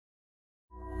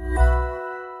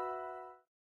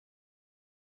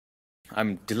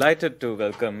I'm delighted to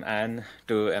welcome Anne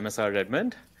to MSR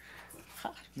Redmond.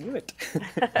 Knew it.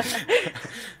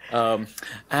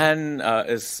 Anne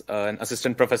is an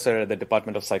assistant professor at the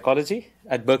Department of Psychology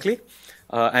at Berkeley,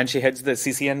 and she heads the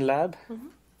CCN lab,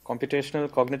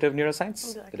 Computational Cognitive Neuroscience.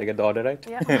 Exactly. Did I get the order right?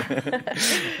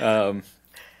 Yeah.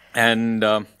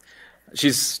 And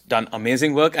she's done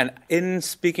amazing work. And in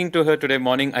speaking to her today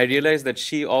morning, I realized that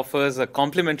she offers a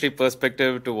complementary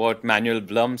perspective to what Manuel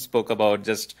Blum spoke about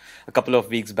just a couple of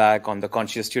weeks back on the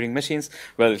conscious Turing machines.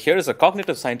 Well, here is a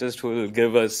cognitive scientist who will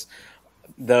give us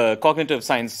the cognitive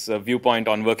science viewpoint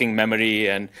on working memory.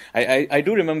 And I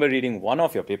do remember reading one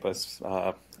of your papers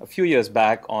a few years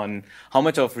back on how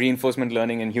much of reinforcement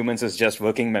learning in humans is just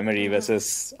working memory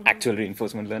versus actual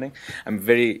reinforcement learning. I'm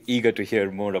very eager to hear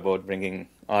more about bringing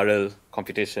RL,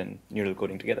 computation, neural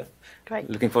coding together. Great.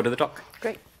 Looking forward to the talk.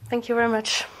 Great. Thank you very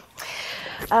much.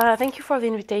 Thank you for the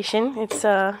invitation.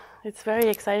 It's very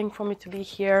exciting for me to be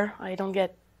here. I don't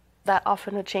get that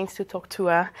often a chance to talk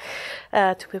to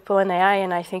people in AI,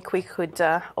 and I think we could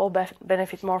all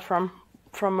benefit more from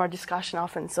our discussion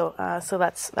often. So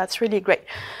that's really great.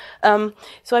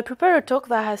 So I prepared a talk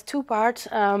that has two parts,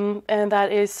 and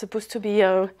that is supposed to be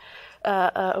a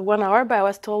 1 hour, but I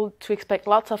was told to expect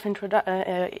lots of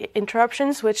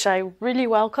interruptions, which I really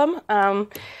welcome.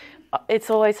 It's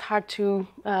always hard to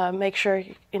make sure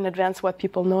in advance what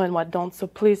people know and what don't, so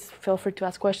please feel free to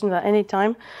ask questions at any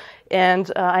time.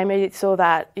 And I made it so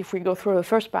that if we go through the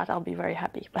first part, I'll be very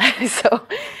happy.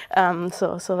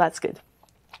 So that's good.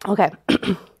 Okay.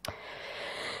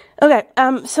 Okay,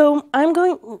 so I'm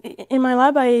going, in my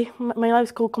lab, my lab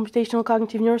is called Computational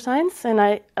Cognitive Neuroscience, and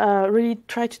I really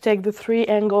try to take the three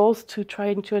angles to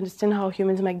try to understand how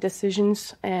humans make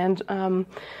decisions and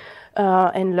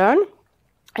learn.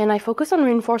 And I focus on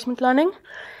reinforcement learning,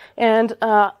 and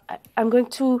I'm going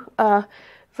to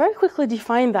very quickly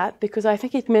define that because I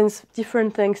think it means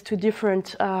different things to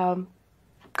different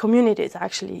communities,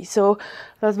 actually. So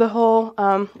there's the whole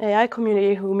AI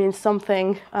community who means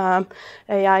something,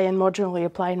 AI and more generally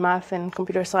applied math and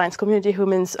computer science community who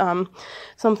means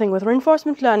something with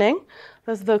reinforcement learning.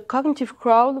 There's the cognitive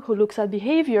crowd who looks at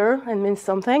behavior and means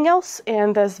something else.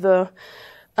 And there's the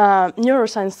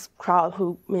neuroscience crowd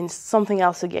who means something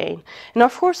else again. And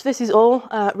of course, this is all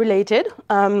related.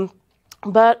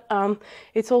 But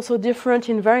it's also different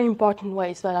in very important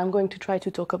ways that I'm going to try to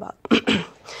talk about.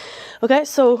 Okay,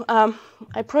 so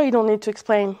I probably don't need to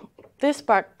explain this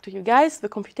part to you guys, the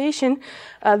computation.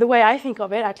 The way I think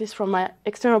of it, at least from my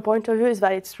external point of view, is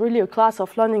that it's really a class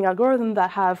of learning algorithms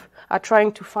that are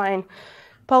trying to find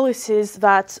policies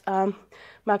that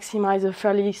maximize a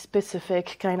fairly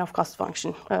specific kind of cost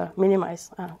function,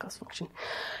 minimize cost function.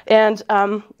 And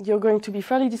you're going to be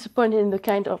fairly disappointed in the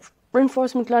kind of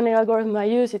reinforcement learning algorithm I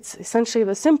use. It's essentially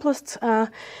the simplest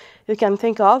you can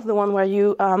think of, the one where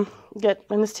you get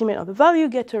an estimate of the value,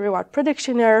 get a reward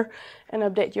prediction error, and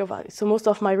update your value. So most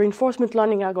of my reinforcement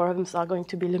learning algorithms are going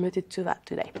to be limited to that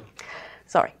today.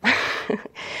 Sorry.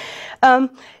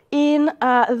 In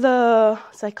the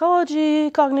psychology,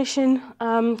 cognition,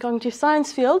 cognitive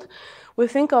science field, we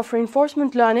think of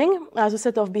reinforcement learning as a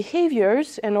set of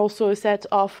behaviors and also a set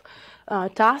of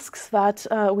tasks that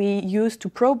we use to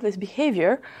probe this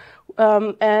behavior.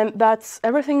 And that's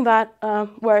everything that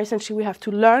where essentially we have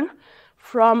to learn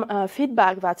from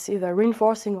feedback that's either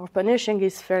reinforcing or punishing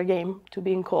is fair game to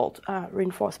being called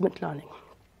reinforcement learning.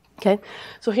 Okay,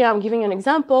 so here I'm giving an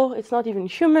example. It's not even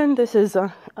human. This is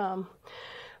a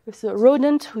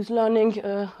rodent who's learning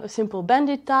a simple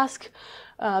bandit task.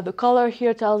 The color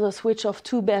here tells us which of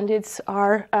two bandits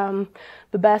are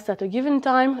the best at a given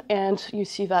time, and you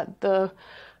see that the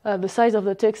size of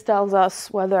the ticks tells us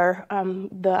whether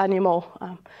the animal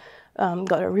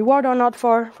got a reward or not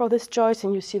for this choice,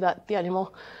 and you see that the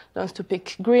animal learns to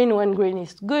pick green when green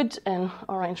is good and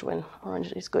orange when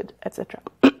orange is good, etc.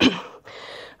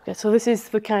 Okay, so this is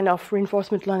the kind of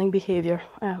reinforcement learning behavior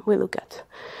we look at.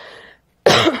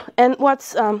 And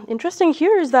what's interesting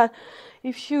here is that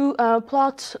if you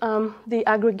plot the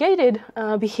aggregated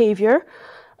behavior,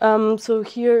 so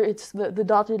here it's the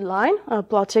dotted line,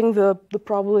 plotting the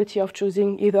probability of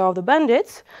choosing either of the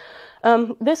bandits.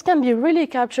 This can be really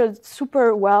captured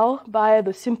super well by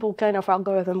the simple kind of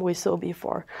algorithm we saw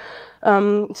before.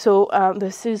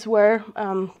 This is where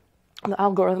the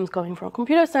algorithms coming from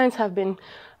computer science have been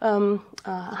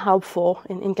helpful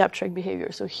in capturing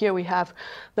behavior. So here we have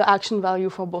the action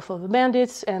value for both of the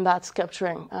bandits, and that's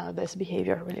capturing this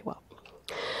behavior really well.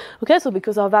 Okay, so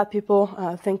because of that, people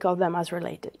think of them as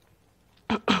related.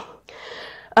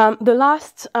 The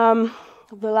last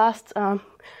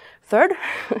third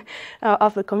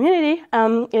of the community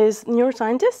is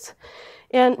neuroscientists.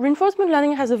 And reinforcement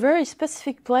learning has a very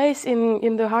specific place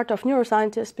in the heart of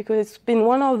neuroscientists because it's been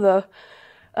one of the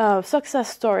success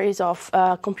stories of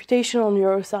computational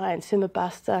neuroscience in the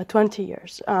past 20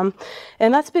 years. And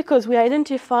that's because we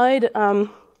identified a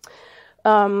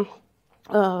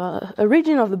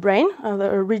region of the brain,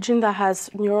 a region that has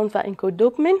neurons that encode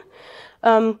dopamine,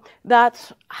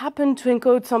 that happen to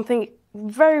encode something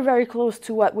very, very close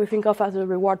to what we think of as a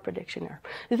reward prediction error.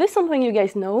 Is this something you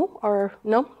guys know or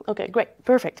no? Okay, great,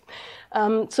 perfect.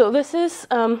 So this is,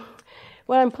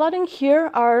 what I'm plotting here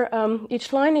are,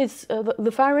 each line is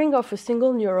the firing of a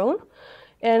single neuron,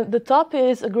 and the top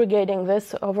is aggregating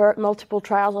this over multiple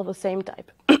trials of the same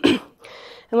type.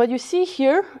 And what you see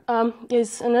here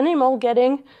is an animal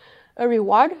getting a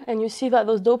reward, and you see that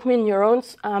those dopamine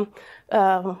neurons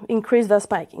increase their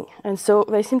spiking. And so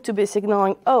they seem to be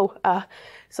signaling,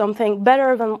 something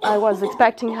better than I was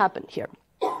expecting happened here.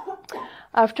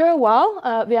 After a while,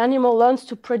 the animal learns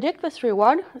to predict this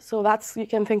reward. So that's, you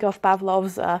can think of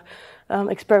Pavlov's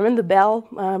experiment. The bell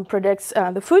predicts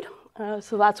the food.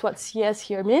 So that's what CS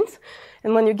here means.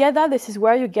 And when you get that, this is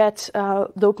where you get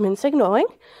dopamine signaling.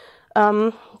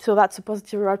 So that's a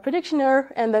positive reward prediction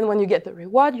error. And then when you get the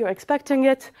reward, you're expecting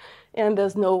it, and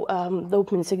there's no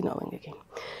dopamine signaling again.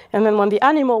 And then when the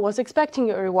animal was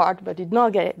expecting a reward but did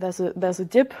not get it, there's a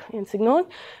dip in signaling.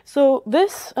 So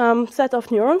this set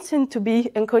of neurons seem to be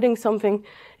encoding something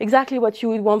exactly what you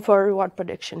would want for a reward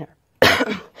prediction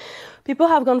error. People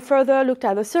have gone further, looked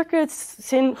at the circuits,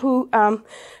 seen who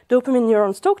dopamine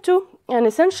neurons talk to, and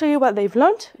essentially what they've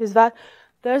learned is that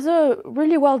there's a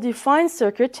really well-defined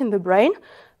circuit in the brain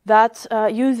that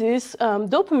uses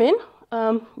dopamine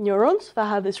neurons that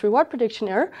have this reward prediction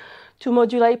error to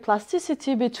modulate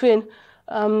plasticity between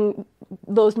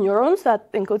those neurons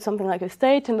that encode something like a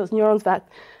state and those neurons that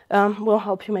will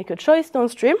help you make a choice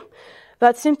downstream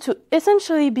that seem to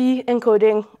essentially be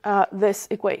encoding this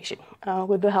equation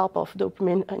with the help of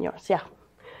dopamine neurons. Yeah.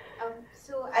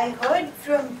 So I heard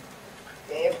from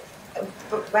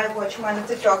while watching one of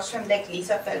the talks from like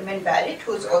Lisa Feldman-Barrett,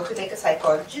 who's also like a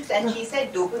psychologist, and she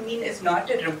said dopamine is not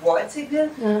a reward signal,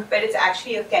 but it's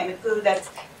actually a chemical that's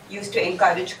used to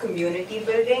encourage community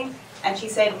building. And she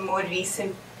said more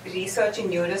recent research in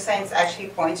neuroscience actually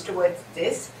points towards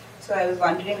this. So I was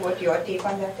wondering what your take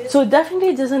on that is. So it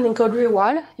definitely doesn't encode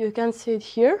reward. You can see it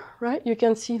here, right? You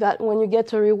can see that when you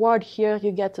get a reward here,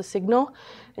 you get a signal,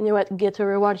 and you get a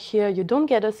reward here, you don't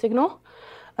get a signal.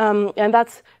 And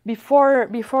that's before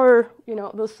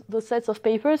those sets of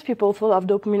papers, people thought of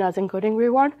dopamine as encoding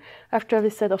reward. After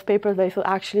this set of papers, they thought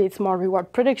actually it's more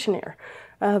reward prediction error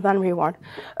than reward.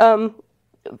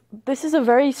 This is a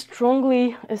very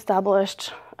strongly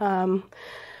established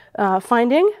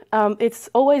finding. It's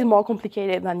always more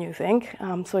complicated than you think.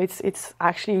 So it's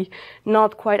actually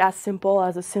not quite as simple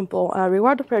as a simple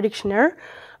reward prediction error.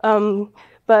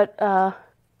 But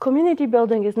community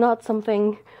building is not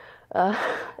something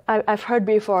I've heard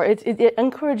before. It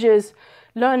encourages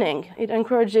learning. It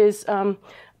encourages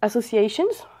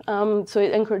associations. So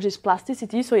it encourages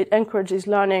plasticity. So it encourages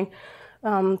learning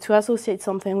to associate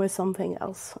something with something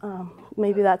else.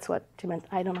 Maybe that's what you meant.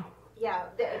 I don't know. Yeah.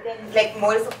 Then, like,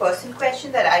 more of a personal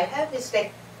question that I have is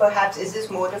like, perhaps is this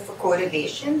more of a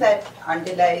correlation that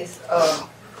underlies?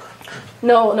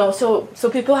 No. So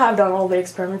people have done all the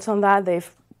experiments on that.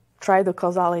 They've tried the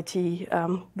causality.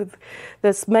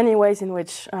 There's many ways in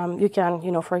which you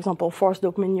can, for example, force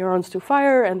dopamine neurons to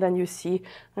fire, and then you see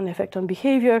an effect on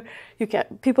behavior.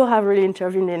 People have really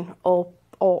intervened in all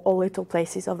little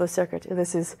places of the circuit.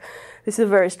 This is a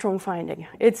very strong finding.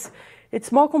 It's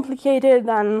more complicated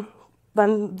than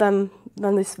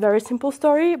this very simple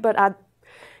story, but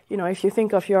if you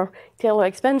think of your Taylor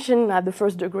expansion at the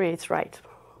first degree, it's right.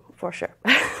 For sure.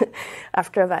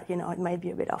 After that, it might be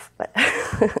a bit off, but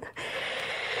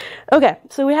okay.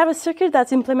 So we have a circuit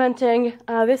that's implementing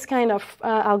this kind of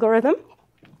algorithm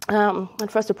at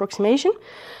first approximation,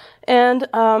 and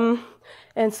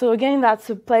so again, that's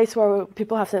a place where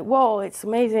people have said, "Whoa, it's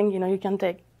amazing! You can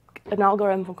take an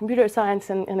algorithm from computer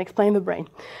science and explain the brain."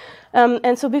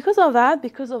 And so because of that,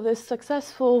 because of this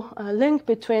successful link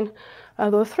between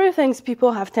those three things,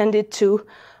 people have tended to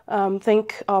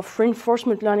think of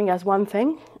reinforcement learning as one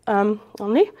thing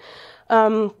only.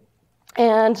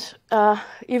 And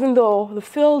even though the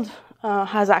field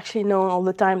has actually known all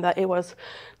the time that it was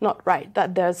not right,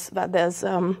 that there's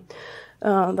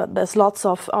lots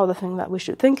of other things that we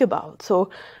should think about. So,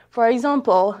 for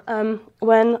example,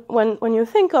 when you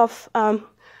think of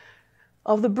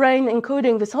the brain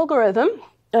encoding this algorithm,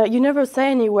 you never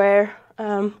say anywhere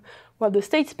what the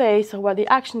state space or what the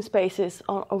action space is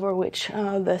over which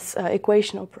this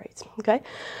equation operates. Okay,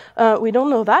 we don't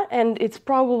know that, and it's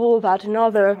probable that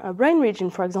another brain region,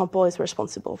 for example, is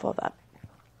responsible for that,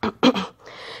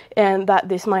 and that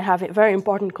this might have very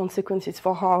important consequences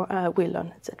for how we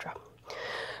learn, etc.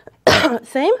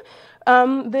 Same.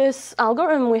 This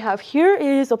algorithm we have here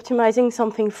is optimizing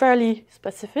something fairly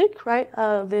specific, right?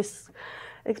 This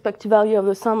expected value of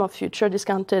the sum of future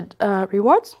discounted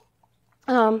rewards.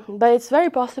 But it's very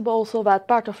possible also that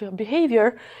part of your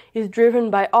behavior is driven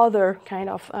by other kind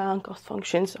of cost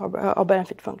functions or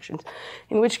benefit functions,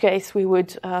 in which case we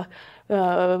would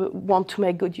want to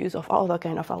make good use of other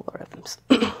kind of algorithms.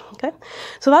 Okay,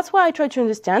 so that's what I try to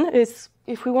understand is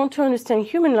if we want to understand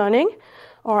human learning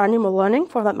or animal learning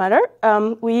for that matter,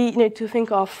 we need to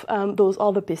think of those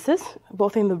other pieces,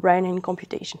 both in the brain and in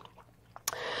computation.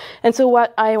 And so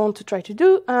what I want to try to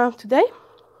do today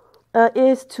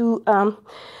is to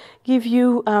give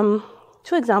you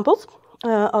two examples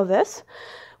of this.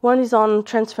 One is on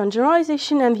transfer and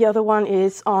generalization, and the other one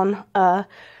is on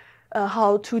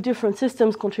how two different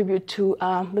systems contribute to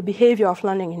the behavior of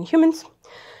learning in humans,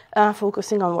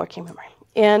 focusing on working memory.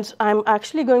 And I'm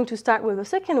actually going to start with the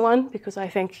second one because I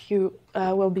think you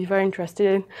will be very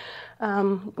interested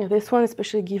in this one,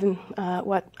 especially given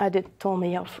what Adit told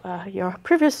me of your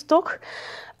previous talk.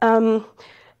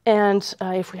 And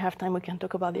if we have time, we can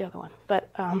talk about the other one. But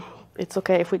it's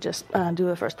okay if we just do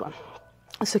the first one,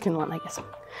 the second one, I guess.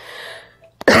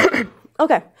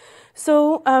 Okay,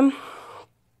 so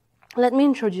let me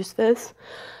introduce this.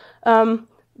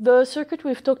 The circuit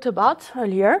we've talked about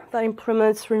earlier that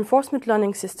implements reinforcement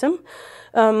learning system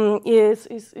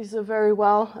is a very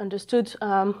well understood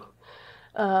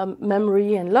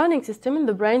memory and learning system in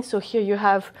the brain. So here you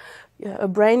have a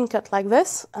brain cut like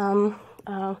this.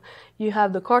 You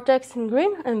have the cortex in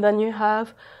green, and then you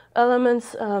have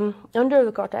elements under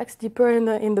the cortex, deeper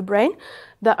in the brain,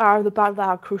 that are the parts that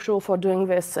are crucial for doing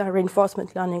this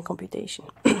reinforcement learning computation.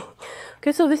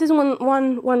 Okay, so this is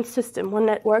one system, one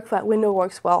network that we know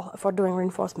works well for doing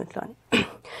reinforcement learning.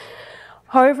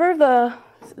 However, the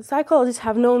psychologists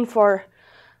have known for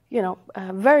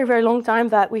a very, very long time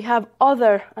that we have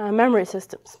other memory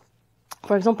systems.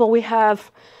 For example, we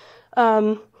have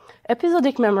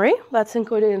episodic memory that's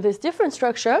encoded in this different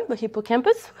structure, the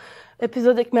hippocampus.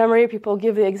 Episodic memory, people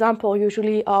give the example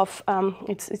usually of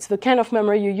it's the kind of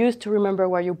memory you use to remember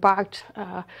where you parked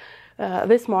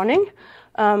this morning.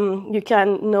 You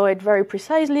can know it very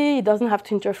precisely. It doesn't have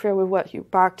to interfere with what you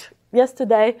parked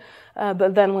yesterday,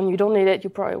 but then when you don't need it, you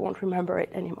probably won't remember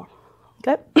it anymore.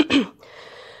 Okay?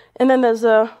 And then there's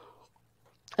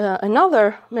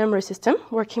another memory system,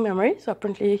 working memory. So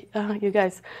apparently you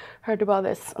guys heard about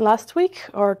this last week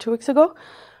or 2 weeks ago.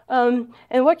 And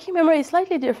working memory is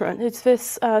slightly different. It's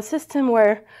this system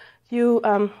where you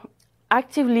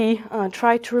actively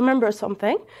try to remember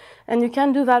something, and you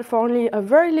can do that for only a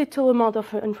very little amount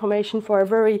of information for a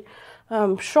very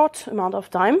short amount of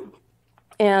time,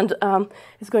 and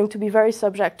it's going to be very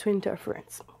subject to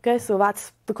interference. Okay, so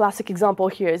that's the classic example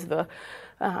here is the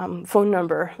phone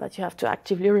number that you have to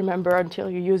actively remember until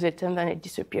you use it, and then it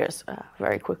disappears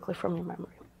very quickly from your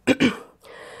memory.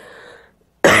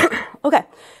 Okay,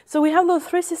 so we have those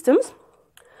three systems,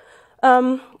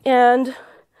 and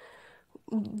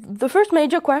the first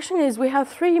major question is we have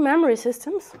three memory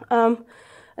systems,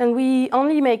 and we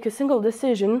only make a single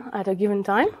decision at a given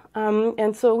time,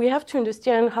 and so we have to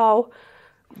understand how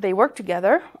they work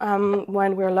together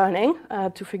when we're learning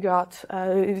to figure out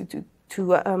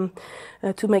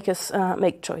to make us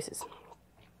make choices.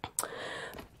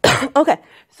 Okay,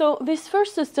 so this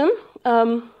first system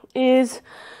is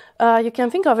you can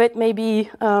think of it maybe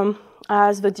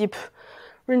as the deep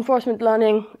reinforcement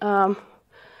learning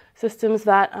systems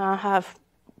that have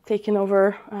taken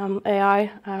over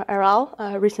AI, RL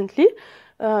recently.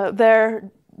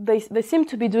 They seem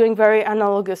to be doing very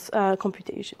analogous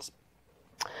computations.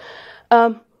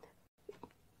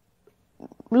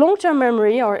 Long-term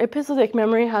memory or episodic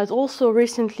memory has also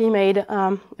recently made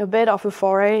a bit of a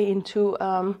foray into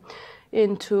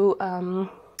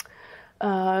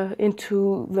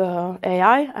the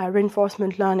AI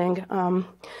reinforcement learning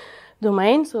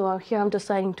domain. So here I'm just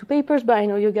citing 2 papers, but I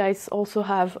know you guys also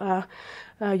have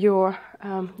your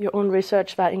own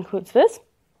research that includes this.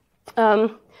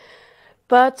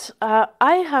 But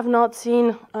I have not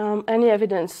seen any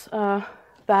evidence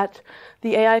that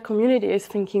the AI community is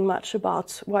thinking much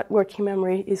about what working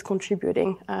memory is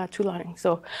contributing to learning.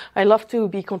 So I love to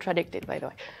be contradicted, by the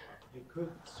way. You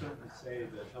could certainly say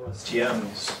that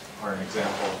LSTMs are an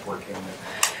example of working memory.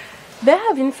 They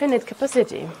have infinite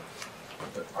capacity.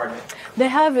 Pardon me? They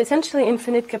have essentially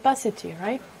infinite capacity,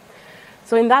 right?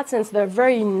 So in that sense, they're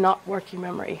very not working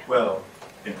memory. Well,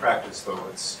 in practice, though,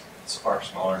 it's far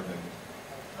smaller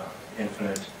than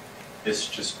infinite. It's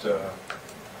just a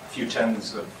few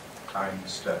tens of time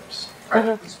steps,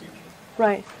 practically speaking.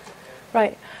 Right,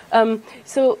 right.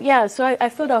 So I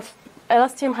thought of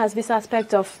LSTM has this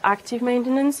aspect of active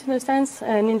maintenance in a sense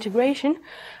and integration.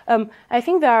 I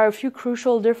think there are a few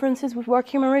crucial differences with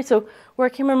working memory. So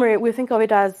working memory, we think of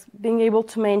it as being able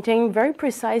to maintain very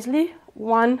precisely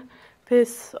one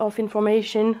piece of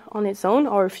information on its own,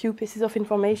 or a few pieces of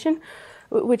information,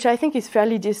 which I think is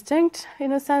fairly distinct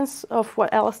in a sense of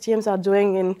what LSTMs are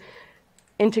doing in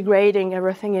integrating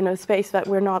everything in a space that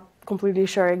we're not completely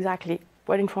sure exactly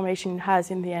what information it has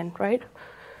in the end, right?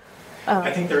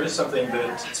 I think there is something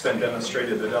that's been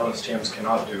demonstrated that LSTMs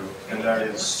cannot do, and that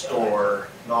is store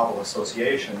novel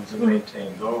associations and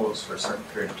maintain those for a certain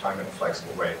period of time in a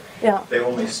flexible way. Yeah. They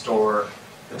only store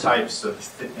the types of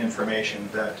information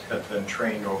that have been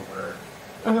trained over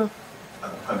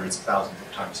hundreds of thousands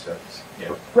of time steps.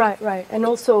 Yeah. Right. And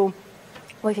also,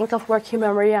 we think of working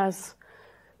memory as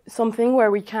something where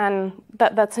we can,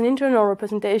 that's an internal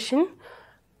representation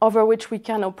over which we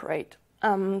can operate.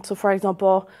 So for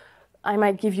example, I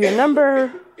might give you a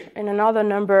number and another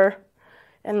number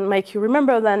and make you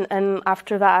remember them, and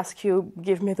after that ask you,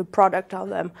 give me the product of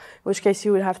them, in which case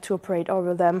you would have to operate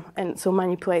over them and so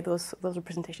manipulate those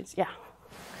representations. Yeah.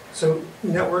 So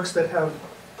networks that have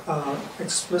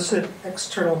explicit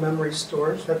external memory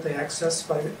stores that they access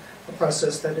by a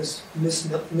process that is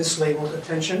mislabeled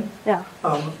attention. Yeah.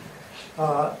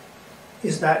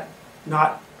 Is that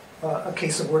not a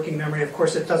case of working memory? Of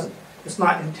course, it's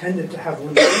not intended to have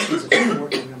limitations of human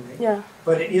working memory. Yeah.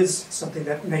 But it is something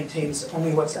that maintains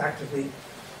only what's actively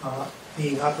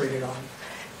being operated on.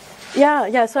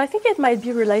 Yeah. So I think it might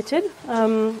be related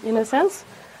in a sense.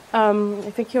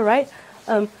 I think you're right.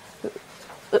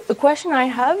 The question I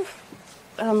have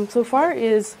so far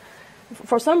is,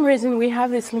 for some reason we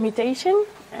have this limitation,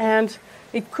 and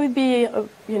it could be a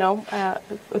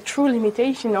true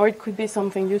limitation, or it could be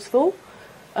something useful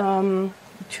to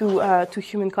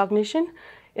human cognition.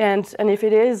 And if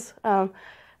it is,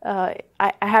 I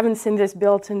haven't seen this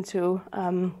built into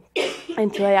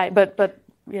AI, but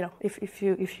if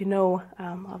you know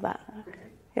of that,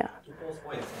 yeah. To both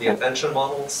points, the attention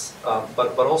models,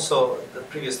 but also the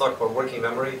previous talk about working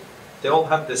memory, they all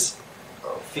have this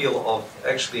feel of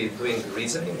actually doing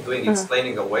reasoning,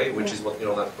 explaining away, which is what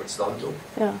neural networks don't do.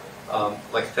 Yeah.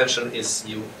 Like attention is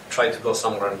you try to go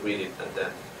somewhere and read it, and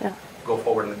then go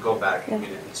forward and go back and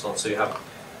read it, and so on. So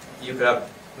you could have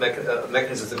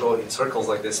mechanisms to go in circles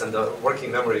like this, and the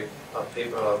working memory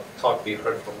talk we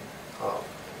heard from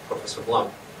Professor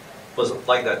Blum was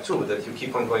like that too, that you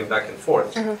keep on going back and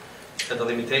forth. And the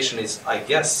limitation is, I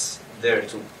guess, there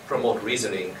to promote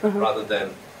reasoning rather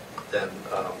than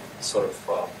sort of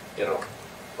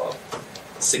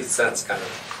sixth sense kind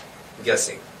of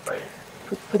guessing, right?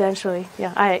 Potentially,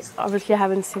 yeah. I obviously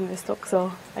haven't seen this talk,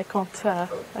 so I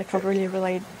can't really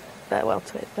relate that well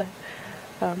to it. But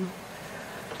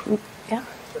yeah.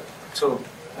 So,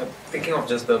 thinking of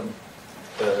just the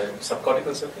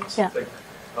subcortical circuits, like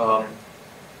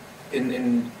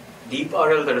in deep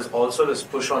RL, there is also this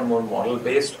push on more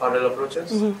model-based RL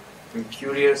approaches. I'm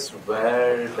curious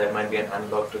where there might be an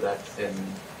analog to that in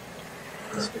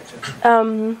this picture.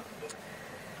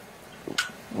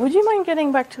 Would you mind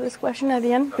getting back to this question at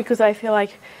the end? Because I feel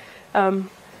like,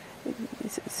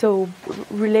 so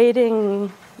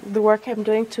relating the work I'm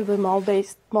doing to the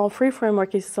model-free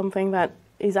framework is something that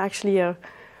is actually a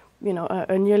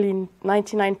nearly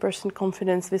 99%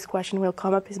 confidence this question will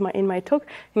come up in my talk,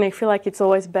 and I feel like it's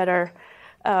always better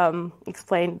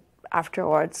explained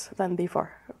afterwards than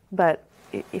before. But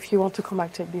if you want to come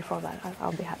back to it before that,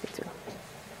 I'll be happy to.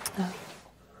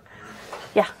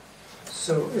 Yeah.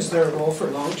 So is there a role for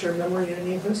long-term memory in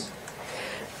any of this?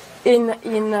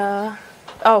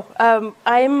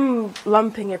 I'm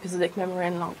lumping episodic memory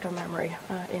and long-term memory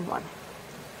in one.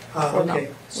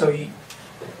 Okay. So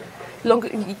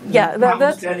that's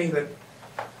understanding that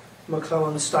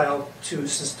McClellan-style two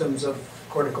systems of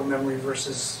cortical memory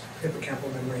versus hippocampal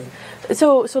memory.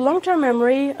 So long-term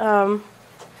memory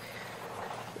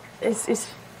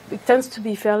it tends to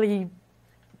be fairly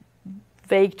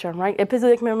vague term, right?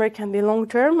 Episodic memory can be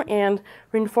long-term, and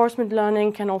reinforcement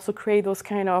learning can also create those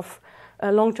kind of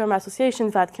long-term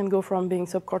associations that can go from being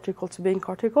subcortical to being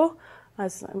cortical,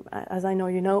 as I know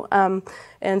you know.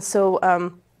 And so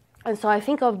I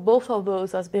think of both of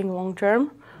those as being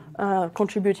long-term,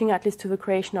 contributing at least to the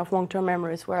creation of long-term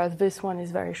memories, whereas this one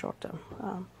is very short-term.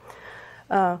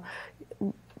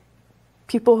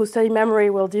 people who study memory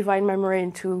will divide memory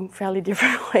into fairly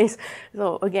different ways.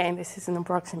 So again, this is an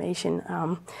approximation,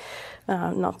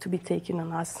 not to be taken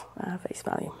on as face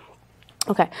value.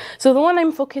 Okay, so the one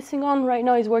I'm focusing on right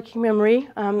now is working memory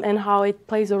and how it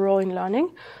plays a role in learning.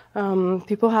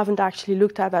 People haven't actually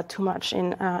looked at that too much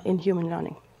in human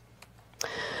learning.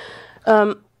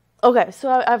 Okay,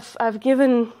 so I've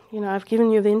given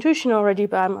you the intuition already,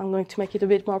 but I'm going to make it a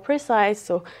bit more precise.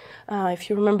 So if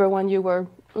you remember when you were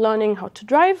learning how to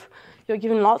drive, you're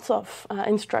given lots of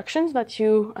instructions that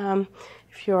you,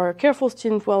 if you're a careful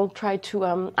student, will try to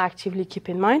actively keep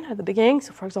in mind at the beginning.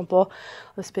 So for example,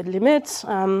 the speed limit,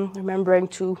 remembering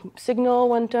to signal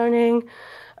when turning,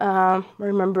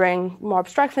 remembering more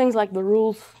abstract things like the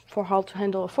rules for how to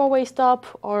handle a four-way stop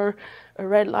or a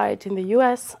red light in the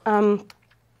US.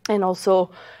 And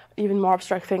also even more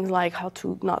abstract things like how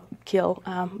to not kill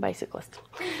bicyclists.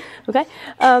 Okay,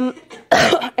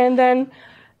 and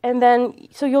then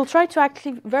so you'll try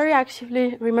to very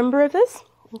actively remember this.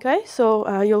 Okay,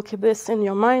 so you'll keep this in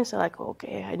your mind. So like,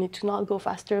 okay, I need to not go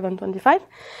faster than 25.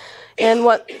 And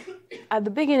at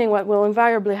the beginning, what will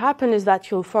invariably happen is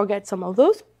that you'll forget some of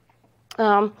those.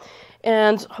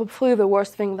 And hopefully the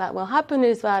worst thing that will happen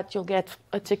is that you'll get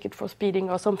a ticket for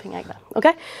speeding or something like that,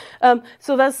 okay?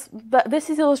 So this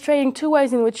is illustrating two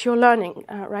ways in which you're learning,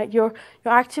 right? You're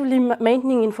actively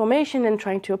maintaining information and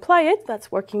trying to apply it,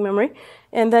 that's working memory,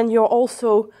 and then you're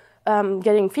also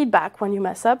getting feedback when you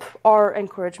mess up or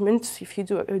encouragement if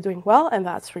you're doing well, and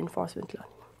that's reinforcement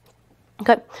learning,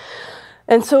 okay?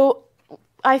 And so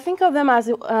I think of them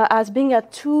as being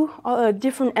at two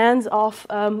different ends of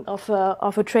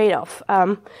a trade-off.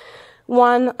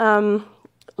 One,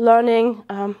 learning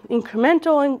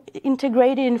incremental and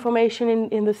integrated information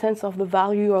in the sense of the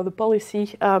value or the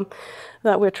policy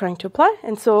that we're trying to apply,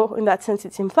 and so in that sense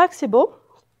it's inflexible.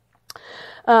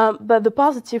 But the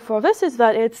positive for this is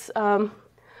that it's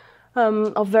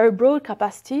of very broad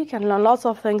capacity. You can learn lots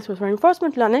of things with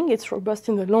reinforcement learning. It's robust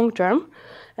in the long term,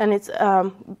 and it's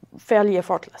fairly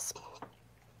effortless.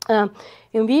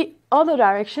 In the other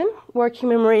direction, working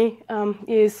memory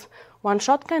is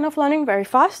one-shot kind of learning, very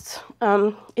fast.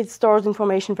 It stores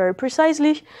information very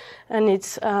precisely, and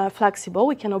it's flexible.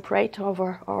 We can operate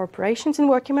over our operations in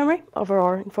working memory, over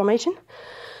our information.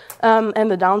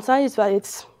 And the downside is that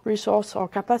it's resource or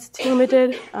capacity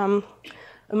limited.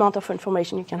 Amount of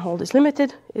information you can hold is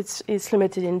limited. It's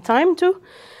limited in time too,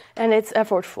 and it's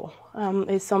effortful.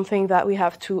 It's something that we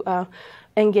have to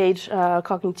engage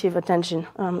cognitive attention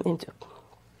into.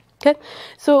 Okay,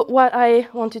 so what I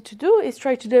wanted to do is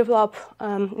try to develop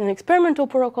an experimental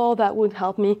protocol that would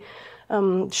help me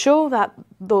show that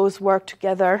those work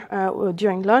together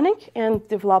during learning, and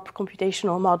develop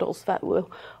computational models that will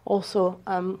also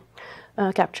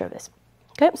capture this.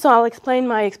 Okay, so I'll explain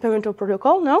my experimental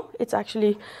protocol now. It's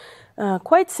actually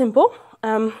quite simple.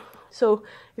 So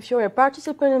if you're a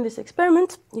participant in this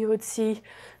experiment, you would see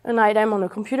an item on a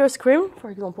computer screen, for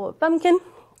example, a pumpkin.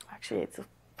 Actually, it's a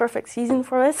perfect season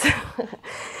for this.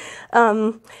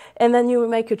 And then you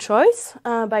make a choice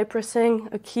by pressing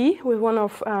a key with one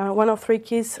of three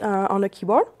keys on a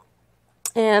keyboard.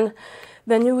 And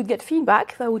then you would get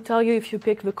feedback that would tell you if you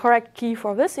pick the correct key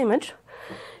for this image.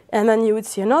 And then you would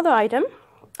see another item,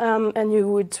 and you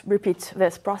would repeat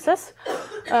this process.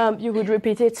 You would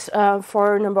repeat it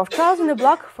for a number of trials in the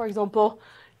block. For example,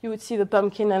 you would see the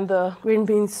pumpkin and the green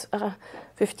beans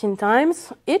 15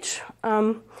 times each.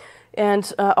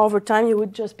 And over time, you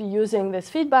would just be using this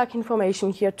feedback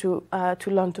information here to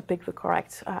learn to pick the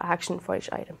correct action for each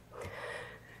item.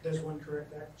 There's one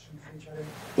correct action for each item?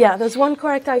 Yeah, there's one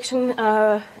correct action.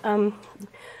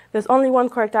 There's only one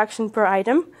correct action per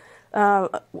item.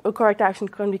 A correct action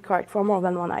can be correct for more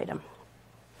than one item.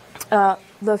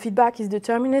 The feedback is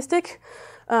deterministic.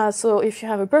 So if you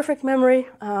have a perfect memory,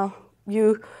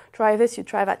 you try this, you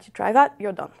try that,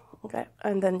 you're done. Okay,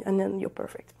 and then you're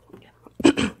perfect. Okay.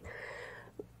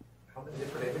 How many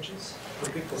different images will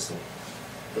people see?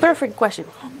 Perfect question.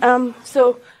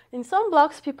 So in some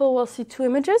blocks, people will see two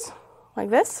images like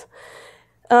this,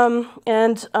 and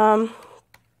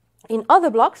in other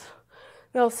blocks,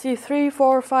 you'll see 3,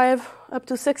 4, 5, up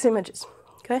to 6 images.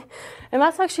 Okay, and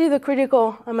that's actually the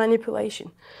critical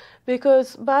manipulation,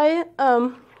 because by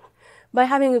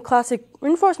having a classic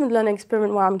reinforcement learning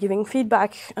experiment where I'm giving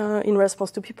feedback in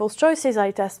response to people's choices,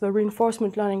 I test the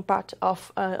reinforcement learning part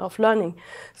of learning.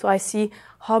 So I see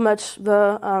how much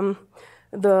the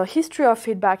history of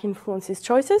feedback influences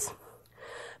choices.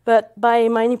 But by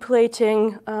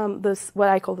manipulating what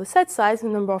I call the set size, the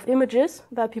number of images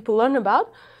that people learn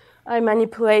about, I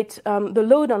manipulate the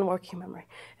load on working memory.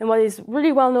 And what is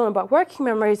really well known about working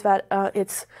memory is that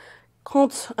it's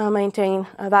can't maintain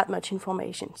that much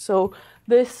information. So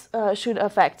this should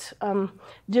affect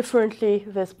differently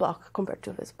this block compared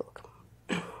to this block.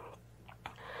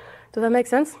 Does that make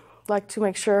sense? Like to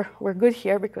make sure we're good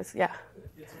here because, yeah.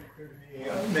 It's unclear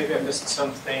to me. Maybe I missed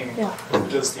something. Yeah.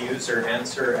 Does the user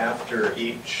answer after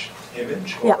each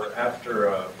image or after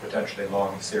a potentially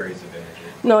long series of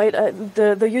images? No,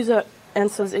 the user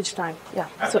answers each time. Yeah.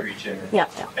 After each image. Yeah.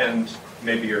 And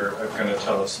maybe you're going to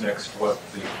tell us next what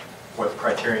the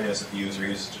criterion is that the user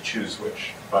uses to choose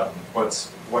which button.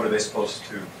 What are they supposed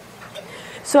to?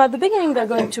 So at the beginning, they're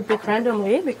going to pick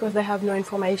randomly because they have no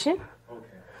information.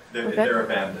 Okay. They're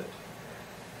abandoned.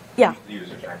 Yeah. The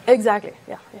user's action. Exactly.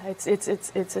 Yeah. It's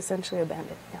essentially a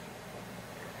bandit. Yeah.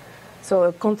 So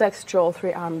a contextual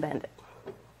 3-arm bandit.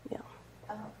 Yeah.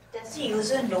 Does the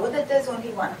user know that there's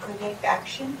only one correct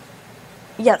action?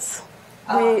 Yes.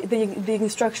 The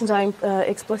instructions are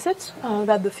explicit,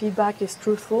 that the feedback is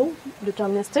truthful,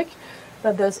 deterministic,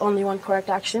 that there's only one correct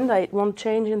action, that it won't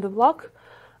change in the block,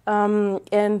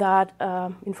 and that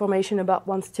information about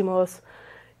one stimulus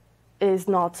is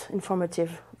not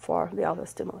informative for the other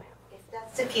stimuli. If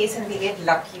that's the case and we get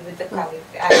lucky with the correct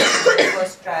action in the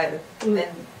first trial, then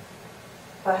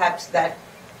perhaps that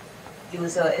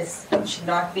user should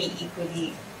not be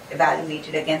equally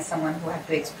evaluated against someone who had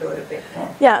to explore a bit more.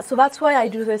 Yeah, so that's why I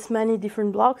do this many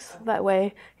different blocks. That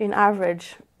way, in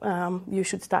average, you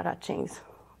should start at chains.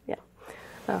 Yeah,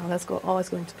 that's always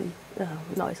going to be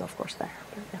noise, of course, there.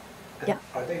 But yeah.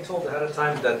 Are they told ahead of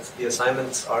time that the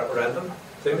assignments are random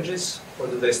to images, or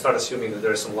do they start assuming that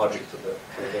there is some logic to the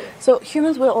game? So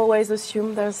humans will always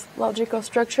assume there's logic or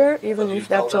structure, even if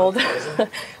they're told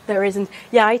there isn't.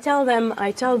 Yeah, I tell them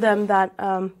that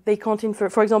they can't infer.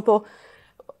 For example,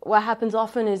 what happens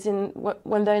often is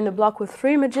when they're in a block with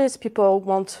 3 images, people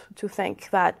want to think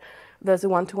that there's a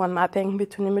one-to-one mapping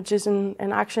between images and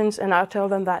actions, and I tell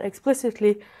them that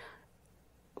explicitly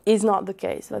is not the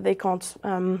case, that they can't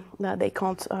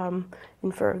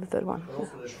infer the third one. But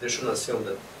also they shouldn't assume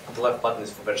that the left button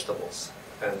is for vegetables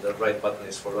and the right button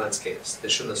is for landscapes. They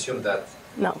shouldn't assume that.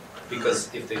 No. Because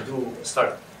if they do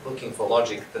start looking for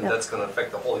logic, then that's going to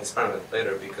affect the whole experiment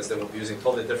later, because they will be using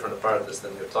totally different apparatus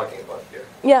than you're talking about here.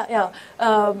 Yeah.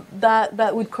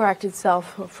 That would correct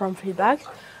itself from feedback.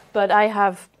 But I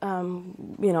have,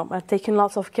 I've taken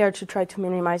lots of care to try to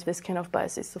minimize this kind of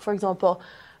biases. So, for example,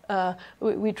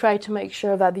 we try to make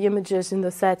sure that the images in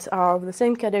the set are of the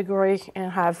same category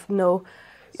and have no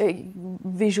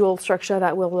visual structure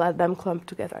that will let them clump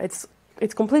together.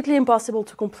 It's completely impossible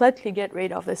to completely get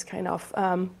rid of this kind of,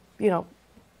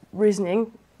 reasoning.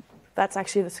 That's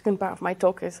actually the second part of my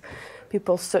talk, is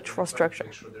people search for structure.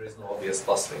 Make sure there is no obvious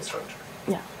clustering structure.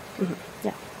 Yeah. Mm-hmm.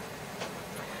 Yeah.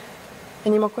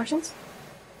 Any more questions?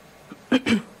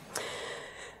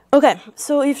 Okay,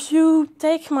 so if you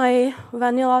take my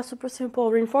vanilla super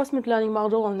simple reinforcement learning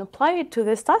model and apply it to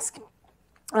this task,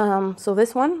 so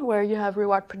this one where you have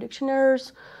reward prediction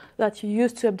errors that you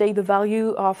use to update the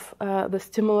value of the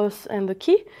stimulus and the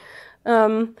key,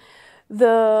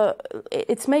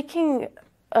 it's making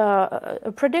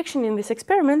a prediction in this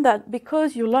experiment that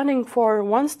because you're learning for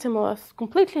one stimulus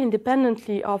completely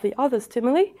independently of the other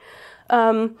stimuli,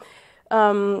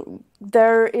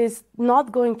 there is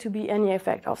not going to be any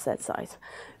effect of set size.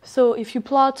 So if you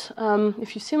plot,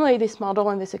 if you simulate this model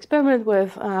and this experiment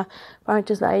with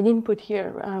parameters that I didn't put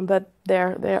here, but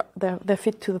they're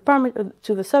fit to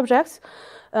the subjects,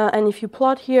 and if you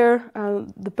plot here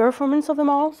the performance of the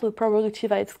model, so the probability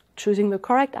that it's choosing the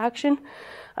correct action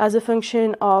as a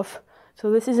function of,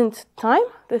 so this isn't time,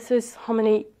 this is how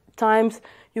many times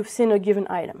you've seen a given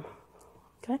item.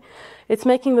 Okay, it's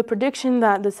making the prediction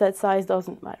that the set size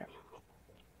doesn't matter.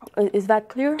 Is that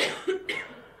clear?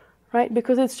 Right,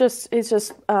 because it's just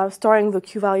storing the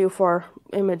Q value for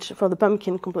the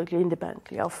pumpkin completely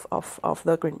independently of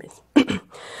the green beans.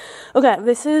 Okay,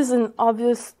 this is an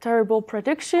obvious terrible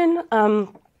prediction.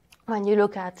 When you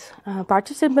look at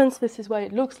participants, this is what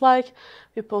it looks like.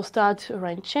 People start to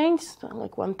arrange chains,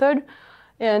 like 1/3,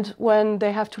 and when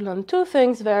they have to learn 2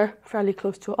 things, they're fairly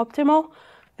close to optimal.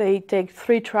 They take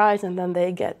 3 tries and then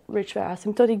they reach their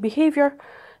asymptotic behavior.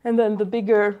 And then the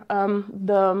bigger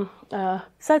the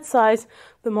set size,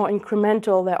 the more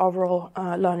incremental their overall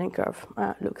learning curve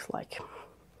looks like.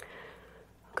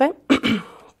 Okay,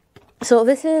 so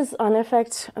this is an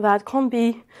effect that can't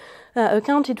be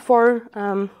accounted for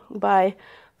by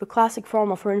the classic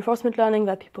form of reinforcement learning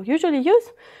that people usually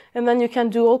use. And then you can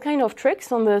do all kinds of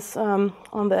tricks on this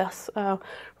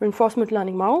reinforcement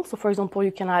learning model. So, for example,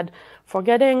 you can add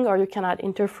forgetting, or you can add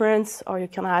interference, or you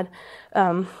can add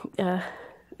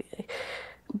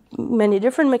many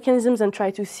different mechanisms and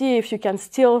try to see if you can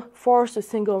still force a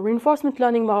single reinforcement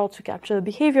learning model to capture the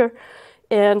behavior.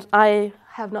 And I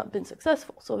have not been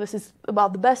successful. So this is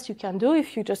about the best you can do.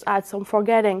 If you just add some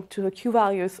forgetting to the Q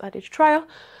values at each trial,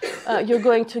 you're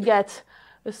going to get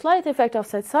a slight effect of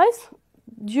set size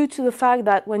due to the fact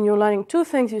that when you're learning 2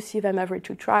 things, you see them every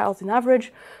 2 trials in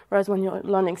average, whereas when you're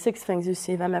learning 6 things, you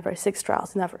see them every 6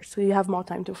 trials in average. So you have more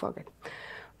time to forget.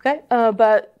 Okay,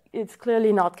 but it's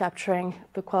clearly not capturing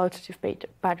the qualitative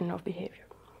pattern of behavior.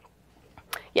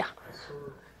 Yeah. So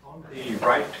on the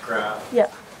right graph,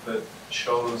 yeah, that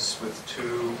shows with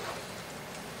 2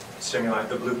 stimuli,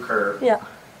 the blue curve, yeah,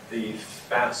 the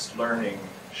fast learning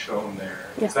shown there.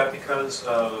 Yeah. Is that because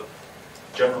of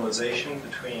generalization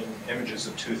between images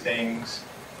of 2 things?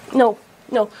 No.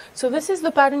 So this is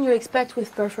the pattern you expect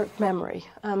with perfect memory.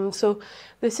 So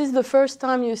this is the first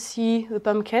time you see the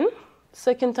pumpkin,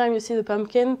 second time you see the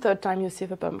pumpkin, third time you see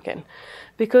the pumpkin.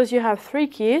 Because you have 3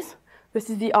 keys, this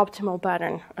is the optimal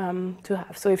pattern to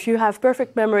have. So if you have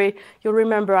perfect memory, you'll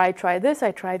remember I tried this,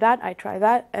 I tried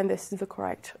that, and this is the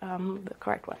correct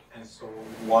one. And so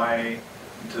why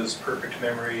does perfect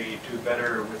memory do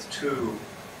better with 2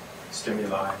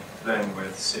 stimuli than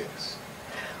with 6?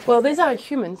 Well, these are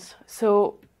humans.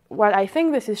 So what I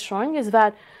think this is showing is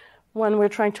that when we're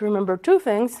trying to remember 2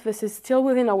 things, this is still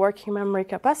within our working memory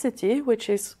capacity, which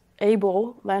is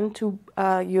able then to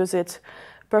use it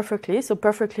perfectly. So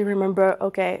perfectly remember,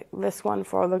 okay, this one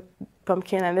for the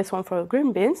pumpkin and this one for the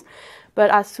green beans. But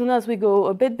as soon as we go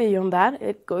a bit beyond that,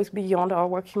 it goes beyond our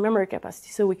working memory capacity,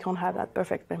 so we can't have that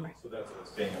perfect memory. So that's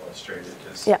what's being illustrated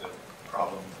is Yeah. the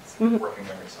problem with working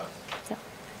memory size. Yeah.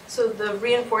 So the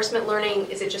reinforcement learning,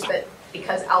 is it just that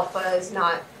because alpha is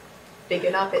not big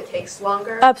enough, it takes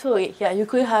longer? Absolutely, yeah. You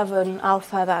could have an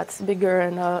alpha that's bigger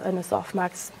and a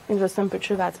softmax inverse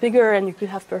temperature that's bigger, and you could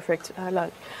have perfect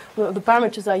learning. The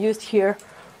parameters I used here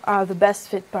are the best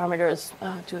fit parameters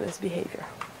to this behavior.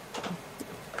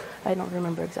 I don't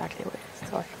remember exactly what it is,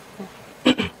 sorry.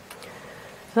 Yeah.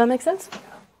 Does that make sense?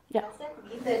 Yeah. Does that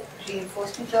mean that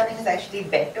reinforcement learning is actually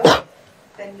better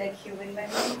than like human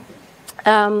memory?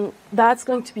 That's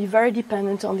going to be very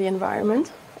dependent on the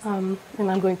environment, and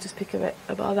I'm going to speak a bit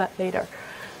about that later.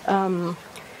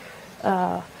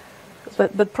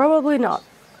 But probably not.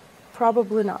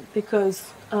 Probably not,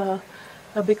 because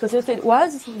if it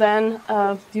was, then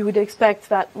you would expect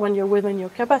that when you're within your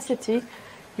capacity,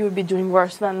 you would be doing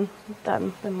worse than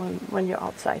when you're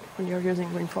outside, when you're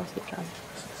using reinforcement learning.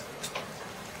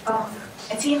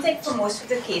 It seems like for most of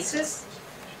the cases,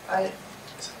 at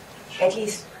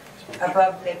least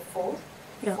above like 4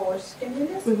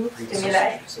 stimulus,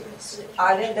 stimuli,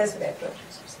 RL does better.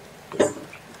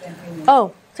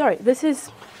 Oh, sorry, this is,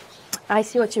 I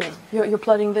see what you mean. You're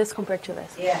plotting this compared to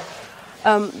this. Yeah.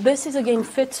 This is again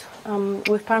fit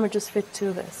with parameters fit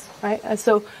to this, right?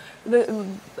 So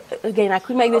again, I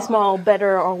could make this model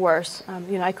better or worse.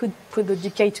 I could put the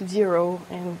decay to 0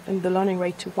 and the learning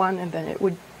rate to 1, and then it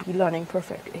would be learning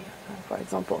perfectly, for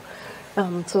example.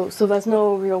 So there's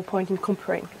no real point in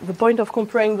comparing. The point of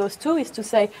comparing those 2 is to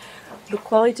say the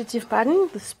qualitative pattern,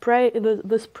 the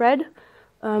spread,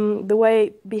 the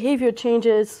way behavior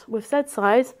changes with set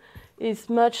size is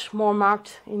much more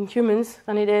marked in humans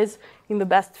than it is in the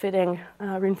best fitting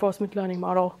reinforcement learning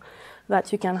model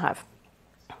that you can have.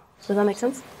 Does that make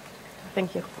sense?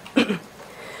 Thank you.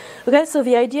 Okay, so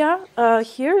the idea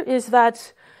here is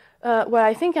that what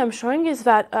I think I'm showing is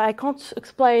that I can't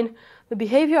explain the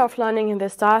behavior of learning in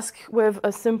this task with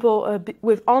a simple,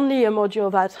 with only a module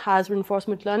that has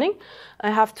reinforcement learning.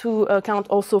 I have to account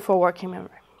also for working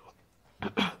memory.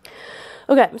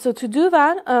 Okay, so to do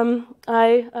that,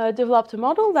 I developed a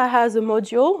model that has a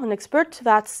module, an expert,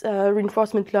 that's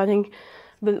reinforcement learning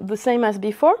the same as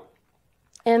before.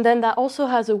 And then that also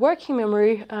has a working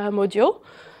memory module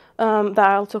that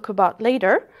I'll talk about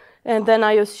later. And then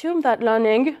I assume that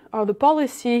learning, or the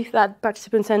policy that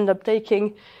participants end up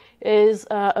taking, is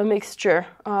a mixture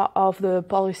of the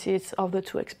policies of the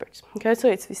 2 experts. Okay, so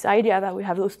it's this idea that we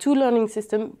have those 2 learning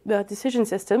decision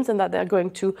systems, and that they're going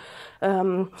to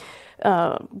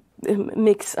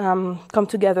come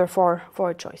together for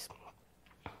a choice.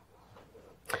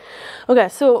 Okay,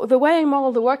 so the way I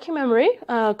model the working memory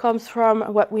comes from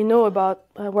what we know about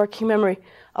working memory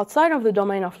outside of the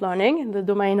domain of learning, in the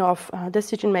domain of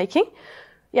decision making.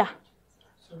 Yeah.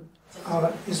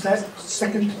 Is that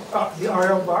second, the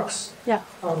RL box, Yeah.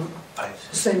 the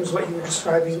same as what you were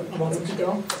describing a moment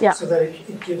ago? Yeah. So that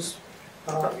it gives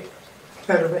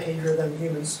better behavior than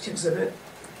humans exhibit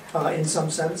in some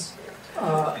sense.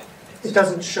 It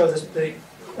doesn't show the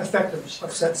effect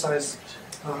of set size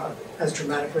as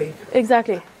dramatically.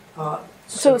 Exactly.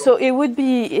 So it would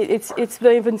be, it's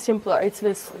even simpler. It's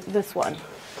this one.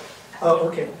 Oh,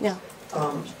 okay. Yeah.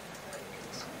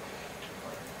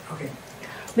 Okay.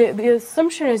 The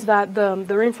assumption is that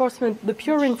the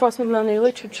pure reinforcement learning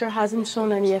literature hasn't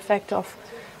shown any effect of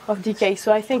decay.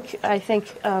 So I think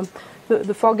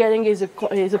the forgetting is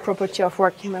a property of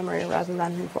working memory rather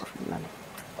than reinforcement learning.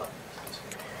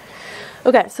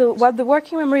 Okay, so what the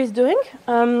working memory is doing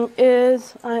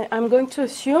is I'm going to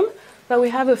assume that we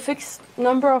have a fixed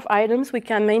number of items we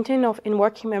can maintain in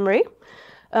working memory.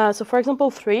 So for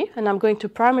example, 3, and I'm going to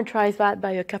parameterize that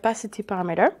by a capacity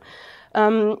parameter.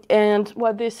 And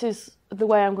what this is, the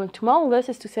way I'm going to model this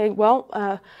is to say, well,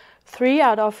 3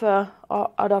 out of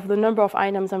the number of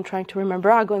items I'm trying to remember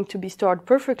are going to be stored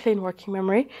perfectly in working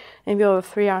memory, and the other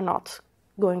 3 are not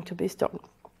going to be stored.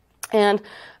 And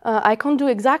I can't do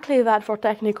exactly that for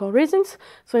technical reasons.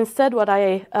 So instead, what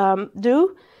I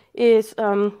do is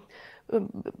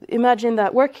imagine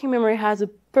that working memory has a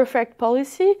perfect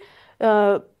policy,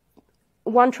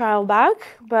 one trial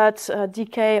back, but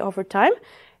decay over time.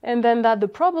 And then that the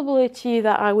probability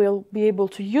that I will be able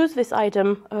to use this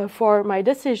item for my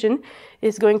decision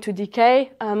is going to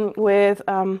decay with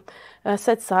a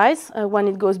set size when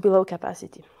it goes below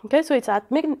capacity. Okay, so it's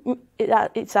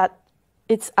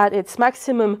at its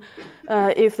maximum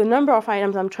if the number of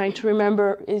items I'm trying to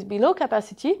remember is below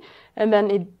capacity, and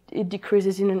then it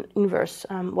decreases in an inverse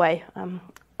way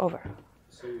over.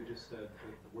 So you just said that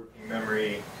the working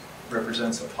memory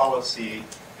represents a policy,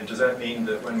 and does that mean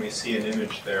that when we see an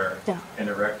image there in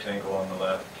a rectangle on the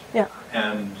left,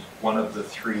 and one of the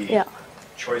 3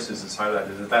 choices is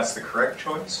highlighted, that that's the correct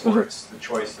choice, or it's the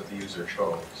choice that the user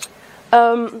chose?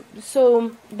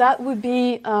 So that would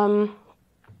be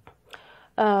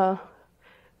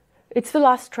it's the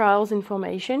last trial's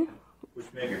information.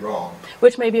 Which may be wrong.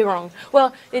 Which may be wrong.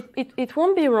 Well, it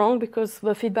won't be wrong because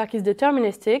the feedback is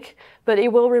deterministic, but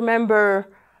it will remember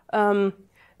to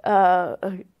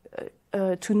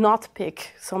not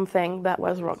pick something that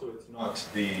was wrong. So it's not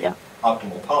the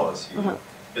optimal policy.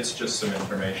 It's just some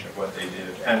information of what they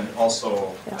did. And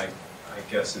also, I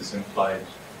guess it's implied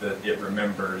that it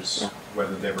remembers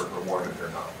whether they were rewarded or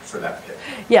not for that pick.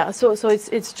 Yeah, so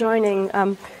it's joining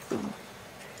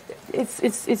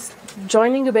it's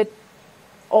joining a bit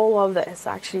all of this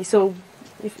actually. So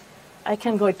if I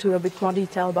can go into a bit more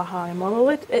detail about how I model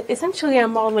it. Essentially,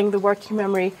 I'm modeling the working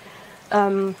memory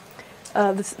the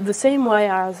same way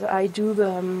as I do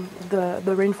the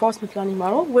reinforcement learning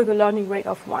model with a learning rate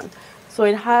of 1. So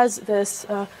it has this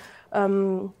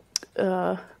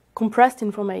compressed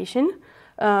information,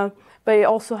 but it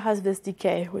also has this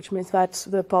decay, which means that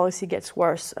the policy gets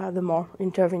worse the more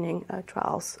intervening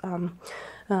trials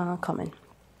come in.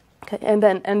 Okay, and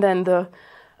then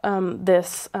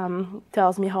this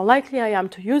tells me how likely I am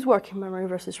to use working memory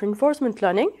versus reinforcement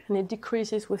learning, and it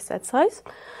decreases with set size.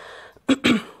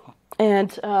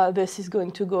 And this is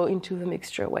going to go into the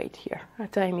mixture weight here,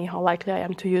 telling me how likely I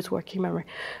am to use working memory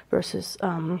versus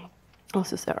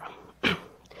error.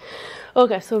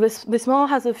 Okay, so this model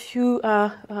has a few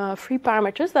free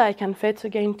parameters that I can fit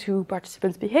again to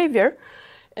participants' behavior.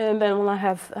 And then when I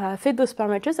have fit those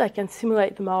parameters, I can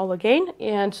simulate the model again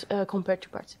and compare to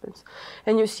participants.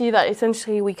 And you see that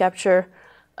essentially we capture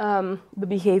the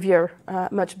behavior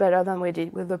much better than we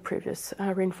did with the previous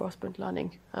reinforcement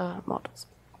learning models.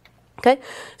 Okay,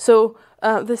 so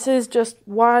this is just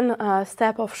one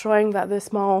step of showing that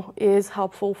this model is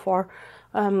helpful for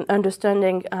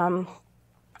understanding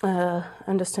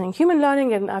human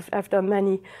learning, and I've done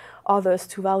many others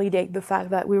to validate the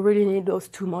fact that we really need those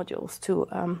 2 modules to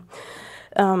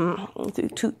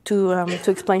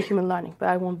explain human learning. But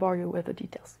I won't bore you with the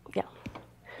details. Yeah.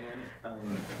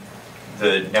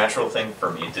 The natural thing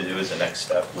for me to do as a next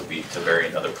step would be to vary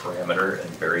another parameter and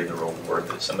vary the reward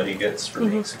that somebody gets for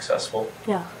being successful.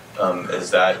 Yeah.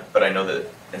 But I know that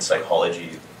in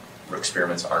psychology,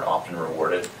 experiments aren't often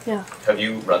rewarded. Yeah. Have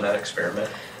you run that experiment?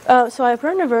 So I've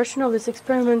run a version of this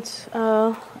experiment.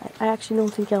 I actually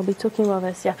don't think I'll be talking about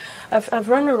this. Yeah, I've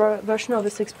run a version of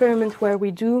this experiment where we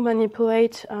do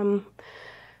manipulate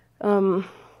the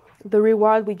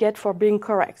reward we get for being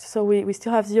correct. So we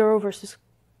still have 0 versus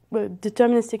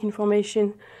deterministic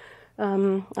information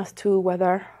as to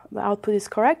whether the output is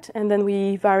correct, and then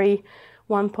we vary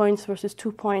 1 point versus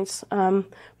 2 points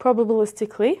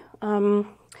probabilistically.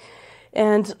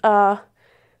 And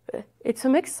it's a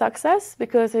mixed success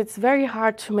because it's very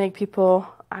hard to make people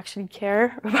actually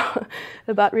care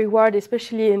about reward,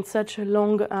 especially in such a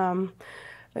long.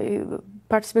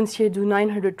 Participants here do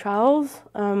 900 trials,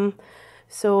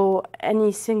 so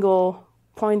any single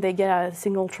point they get at a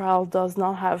single trial does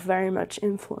not have very much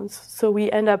influence. So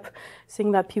we end up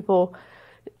seeing that people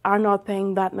are not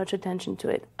paying that much attention to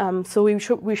it. So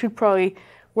we should probably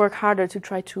work harder to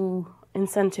try to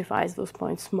incentivize those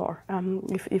points more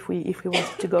if we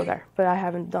wanted to go there. But I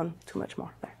haven't done too much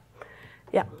more there.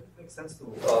 Yeah. Would it make sense to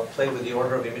play with the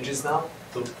order of images now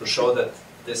to show that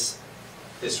this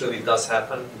really does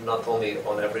happen, not only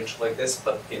on average like this,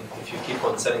 but if you keep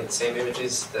on sending the same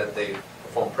images, then they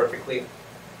perform perfectly,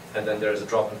 and then there's a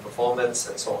drop in performance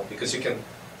and so on, because you can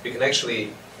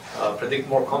actually predict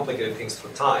more complicated things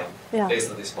through time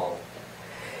based on this model.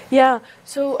 Yeah,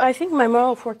 so I think my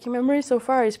model of working memory so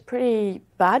far is pretty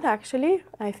bad, actually.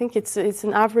 I think it's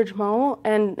an average model,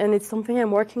 and it's something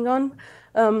I'm working on.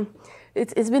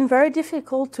 It's been very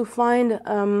difficult to find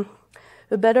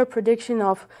a better prediction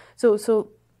of... So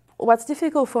what's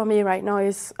difficult for me right now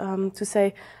is to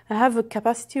say I have a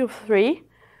capacity of 3,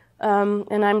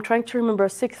 and I'm trying to remember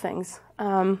 6 things.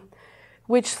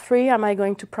 Which 3 am I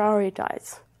going to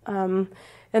prioritize?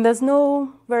 And there's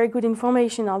no very good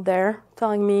information out there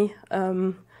telling me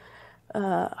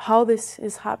how this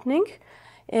is happening.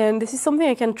 And this is something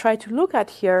I can try to look at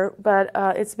here, but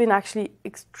it's been actually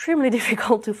extremely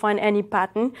difficult to find any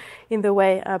pattern in the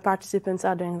way participants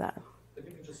are doing that. But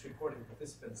you can just record in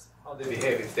participants how they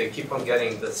behave if they keep on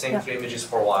getting the same 3 images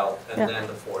for a while, and then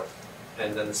the 4th,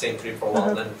 and then the same 3 for a while,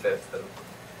 and then the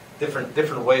 5th, and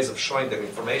different ways of showing them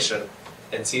information,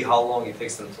 and see how long it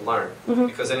takes them to learn.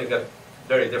 Because then you've got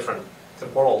very different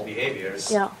temporal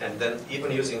behaviors, and then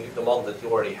even using the model that you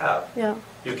already have,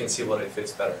 you can see what it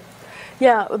fits better.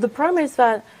 Yeah, the problem is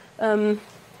that so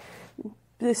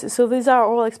these are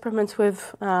all experiments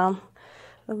we've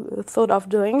thought of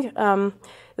doing.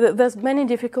 There's many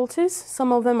difficulties.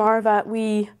 Some of them are that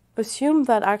we assume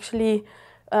that actually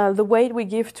the weight we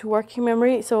give to working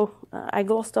memory. So I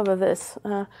glossed over this,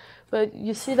 but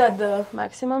you see that the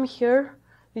maximum here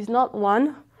is not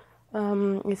 1.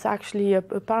 It's actually a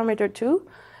parameter 2,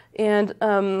 and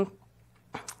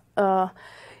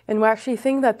we actually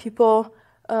think that people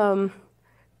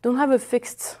don't have a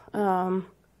fixed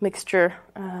mixture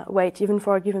weight even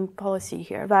for a given policy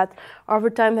here. That over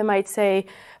time they might say,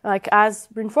 like, as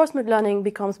reinforcement learning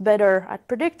becomes better at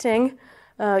predicting,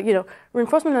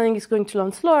 reinforcement learning is going to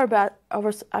learn slower, but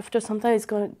after some time it's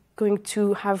going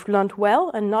to have learned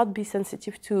well and not be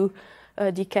sensitive to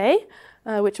decay.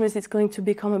 Which means it's going to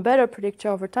become a better predictor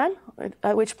over time,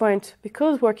 at which point,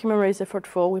 because working memory is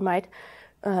effortful, we might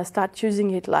start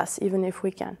using it less, even if we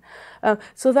can.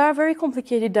 So there are very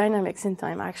complicated dynamics in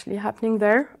time actually happening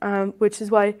there, which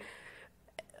is why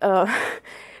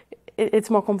it's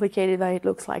more complicated than it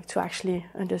looks like to actually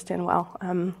understand well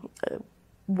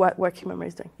what working memory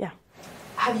is doing. Yeah.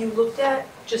 Have you looked at,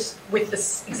 just with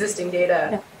this existing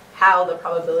data, how the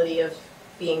probability of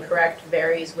being correct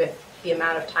varies with the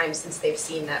amount of time since they've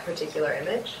seen that particular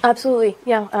image? Absolutely,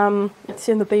 yeah. It's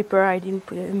in the paper, I didn't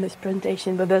put it in this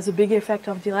presentation, but there's a big effect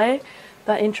of delay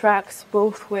that interacts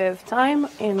both with time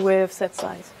and with set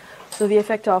size. So the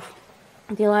effect of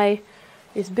delay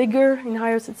is bigger in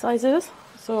higher set sizes,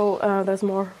 so there's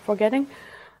more forgetting,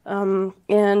 and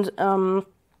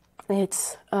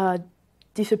it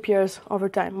disappears over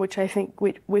time, which I think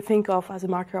we think of as a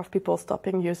marker of people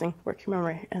stopping using working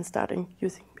memory and starting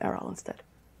using RL instead.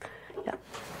 Yeah.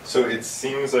 So it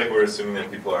seems like we're assuming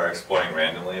that people are exploring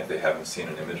randomly if they haven't seen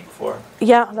an image before?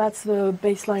 Yeah, that's the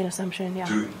baseline assumption, yeah.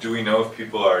 Do we know if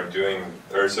people are doing,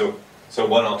 or so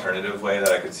one alternative way that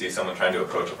I could see someone trying to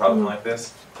approach a problem like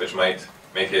this, which might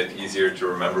make it easier to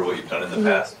remember what you've done in the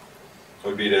past,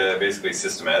 would be to basically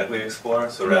systematically explore.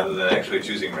 So rather than actually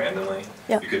choosing randomly,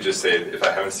 you could just say, if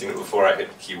I haven't seen it before, I hit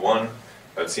key 1.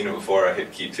 If I've seen it before, I hit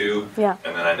key 2, and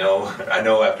then I know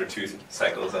after 2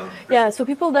 cycles. Yeah, so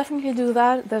people definitely do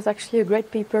that. There's actually a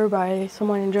great paper by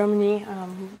someone in Germany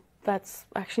that's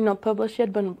actually not published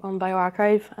yet, but on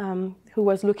bioRxiv, who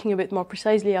was looking a bit more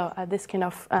precisely at this kind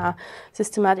of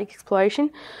systematic exploration.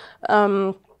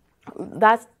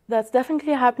 That's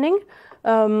definitely happening.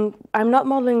 I'm not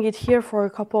modeling it here for a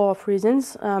couple of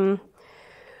reasons.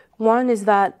 One is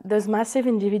that there's massive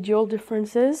individual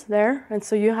differences there, and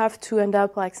so you have to end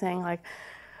up like saying, like,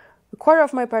 a quarter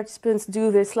of my participants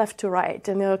do this left to right,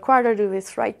 and a quarter do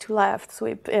this right to left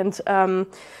sweep, and so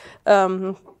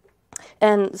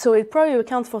it probably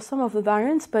accounts for some of the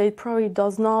variance, but it probably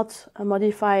does not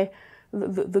modify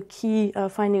the key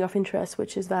finding of interest,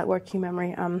 which is that working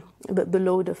memory, the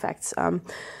load affects the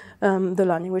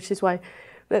learning, which is why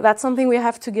that's something we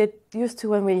have to get used to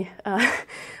when we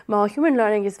model human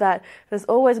learning, is that there's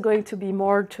always going to be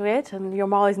more to it, and your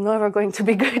model is never going to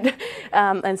be good.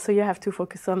 And so you have to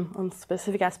focus on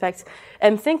specific aspects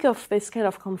and think of this kind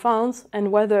of confounds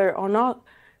and whether or not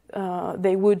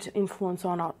they would influence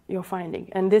or not your finding.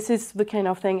 And this is the kind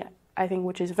of thing, I think,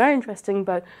 which is very interesting,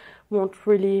 but won't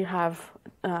really have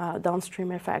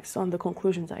downstream effects on the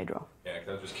conclusions I draw. Yeah,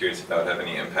 I was just curious if that would have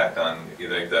any impact on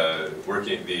either like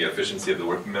the efficiency of the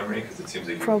working memory, because it seems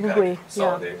like you can kind of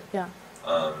consolidate. Yeah,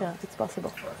 it's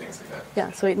possible. Or things like that.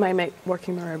 Yeah, so it might make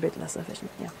working memory a bit less efficient.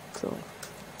 Yeah, absolutely.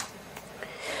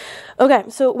 Okay,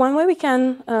 so one way we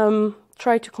can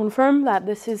try to confirm that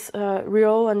this is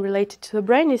real and related to the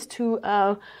brain is to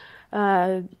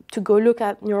go look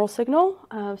at neural signal.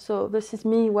 So this is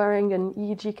me wearing an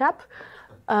EEG cap.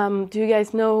 Do you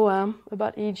guys know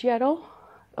about EEG at all?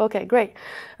 Okay, great.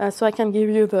 So I can give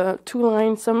you the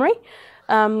 2-line summary.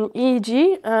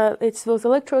 EEG, it's those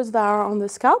electrodes that are on the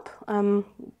scalp.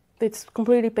 It's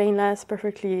completely painless,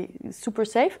 perfectly super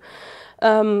safe.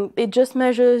 It just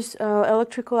measures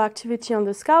electrical activity on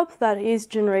the scalp that is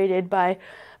generated by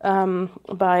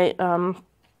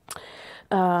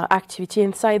activity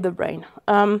inside the brain.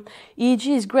 EEG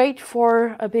is great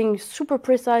for being super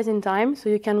precise in time, so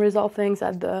you can resolve things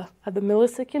at the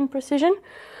millisecond precision.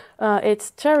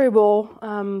 It's terrible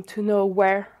to know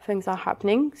where things are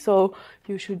happening, so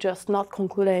you should just not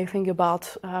conclude anything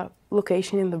about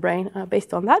location in the brain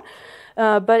based on that.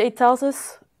 But it tells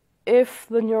us if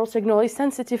the neural signal is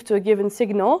sensitive to a given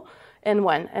signal and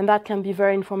when, and that can be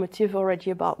very informative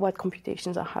already about what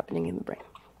computations are happening in the brain.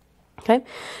 Okay,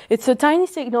 it's a tiny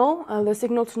signal. The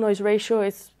signal-to-noise ratio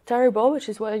is terrible, which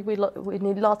is why we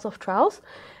need lots of trials.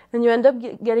 And you end up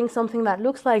getting something that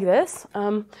looks like this.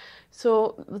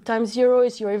 So the time 0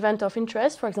 is your event of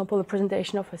interest, for example, the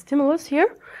presentation of a stimulus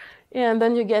here. And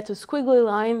then you get a squiggly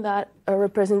line that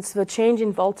represents the change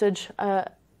in voltage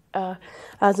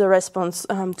as a response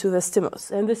to the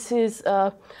stimulus. And this is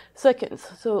seconds.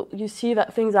 So you see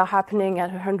that things are happening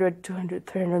at 100, 200,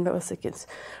 300 milliseconds.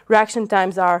 Reaction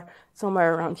times are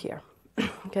somewhere around here,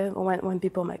 okay, when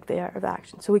people make their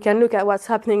action. So we can look at what's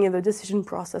happening in the decision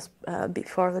process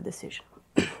before the decision.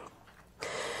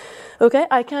 Okay,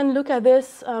 I can look at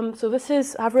this. So this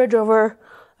is average over,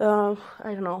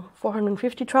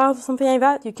 450 trials or something like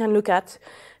that. You can look at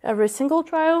every single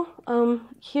trial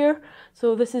here.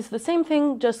 So this is the same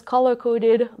thing, just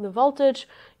color-coded the voltage.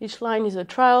 Each line is a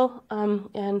trial,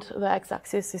 and the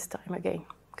x-axis is time again.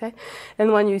 Okay,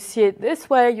 and when you see it this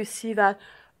way, you see that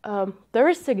there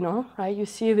is signal, right? You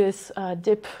see this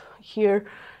dip here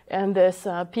and this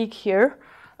peak here.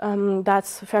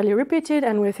 That's fairly repeated,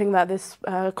 and we think that this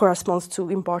corresponds to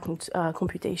important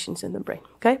computations in the brain.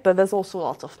 Okay, but there's also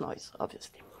lots of noise,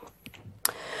 obviously.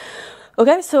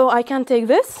 Okay, so I can take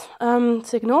this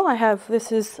signal.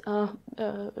 This is a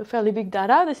fairly big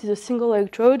data. This is a single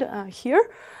electrode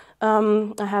here.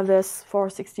 I have this for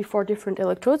 64 different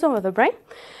electrodes over the brain.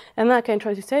 And I can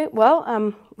try to say,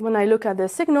 well, when I look at the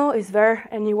signal, is there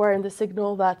anywhere in the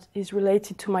signal that is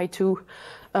related to my two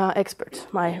experts,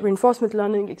 my reinforcement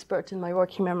learning expert and my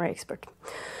working memory expert?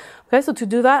 Okay, so to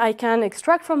do that, I can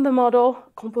extract from the model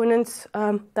components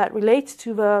that relate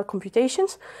to the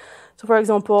computations. So for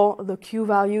example, the Q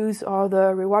values are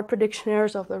the reward prediction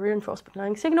errors of the reinforcement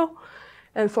learning signal.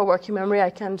 And for working memory, I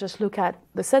can just look at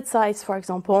the set size, for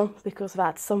example, because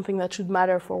that's something that should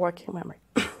matter for working memory.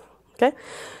 Okay,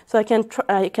 so I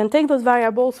can take those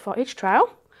variables for each trial,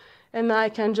 and I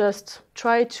can just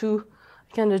try to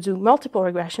do multiple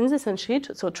regressions, essentially.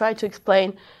 So try to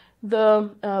explain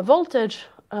the voltage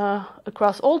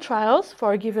across all trials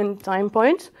for a given time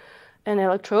point and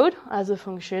electrode as a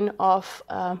function of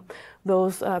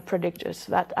those predictors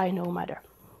that I know matter.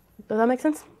 Does that make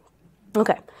sense?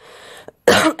 Okay.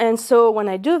 And so when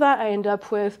I do that, I end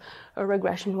up with a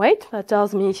regression weight that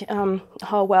tells me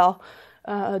how well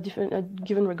a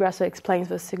given regressor explains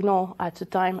the signal at a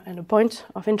time and a point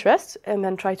of interest, and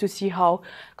then try to see how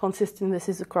consistent this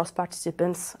is across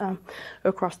participants,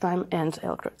 across time and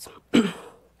electrodes.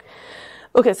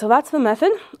 Okay, so that's the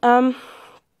method.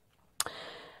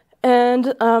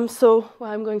 So what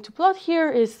I'm going to plot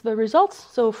here is the results.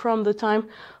 So from the time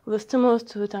of the stimulus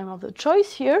to the time of the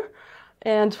choice here,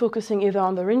 and focusing either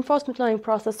on the reinforcement learning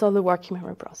process or the working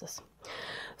memory process.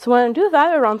 So when I do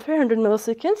that, around 300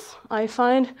 milliseconds, I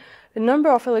find a number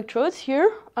of electrodes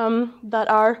here that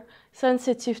are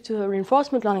sensitive to the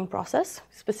reinforcement learning process,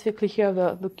 specifically here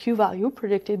the Q value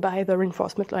predicted by the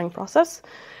reinforcement learning process,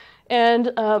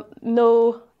 and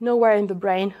nowhere in the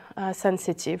brain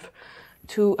sensitive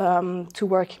to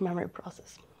working memory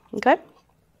process. Okay?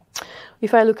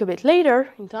 If I look a bit later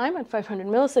in time, at 500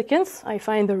 milliseconds, I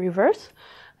find the reverse.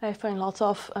 I find lots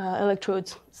of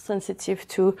electrodes sensitive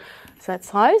to set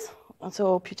size,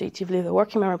 so putatively the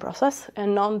working memory process,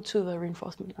 and none to the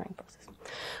reinforcement learning process.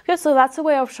 Okay, so that's a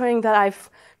way of showing that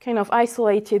I've kind of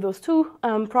isolated those two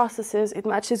processes. It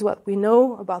matches what we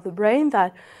know about the brain,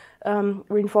 that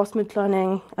reinforcement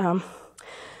learning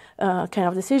kind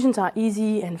of decisions are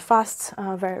easy and fast,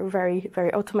 very, very,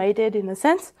 very automated in a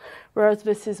sense, whereas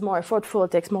this is more effortful.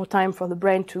 It takes more time for the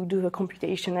brain to do the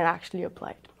computation and actually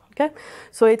apply it. Okay,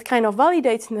 so it kind of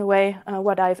validates in a way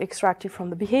what I've extracted from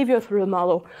the behavior through the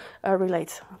model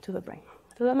relates to the brain.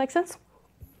 Does that make sense?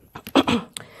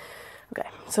 Okay,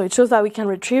 so it shows that we can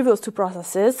retrieve those two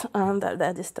processes that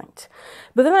they're distinct.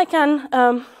 But then I can,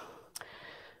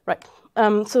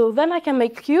 so then I can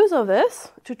make use of this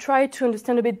to try to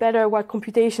understand a bit better what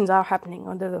computations are happening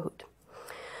under the hood.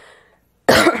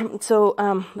 So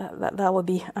that will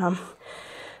be,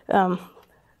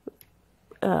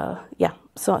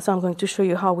 So I'm going to show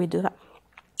you how we do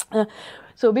that.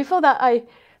 So before that,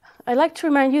 I'd like to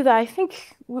remind you that I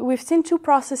think we've seen two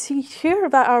processes here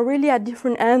that are really at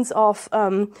different ends of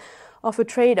a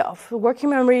trade-off. Working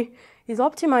memory is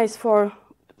optimized for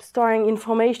storing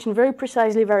information very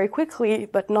precisely, very quickly,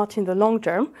 but not in the long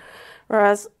term,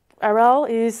 whereas RL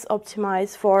is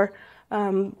optimized for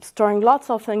storing lots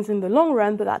of things in the long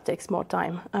run, but that takes more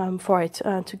time for it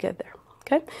to get there.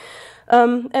 Okay,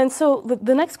 and so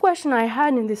the next question I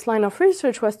had in this line of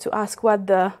research was to ask what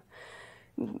the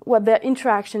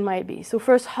interaction might be. So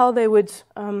first, how they would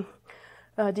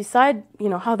decide,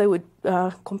 how they would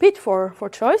compete for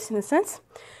choice in a sense,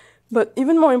 but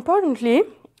even more importantly,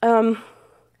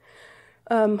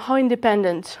 how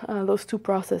independent those two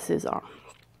processes are.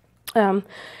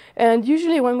 And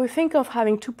usually when we think of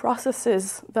having two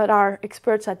processes that are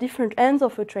experts at different ends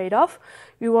of a trade-off,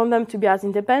 we want them to be as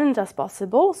independent as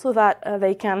possible so that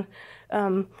they can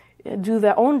do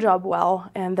their own job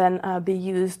well and then be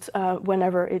used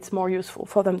whenever it's more useful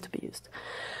for them to be used.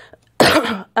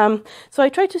 So I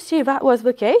tried to see if that was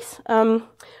the case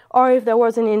or if there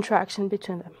was an interaction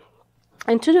between them.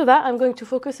 And to do that, I'm going to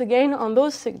focus again on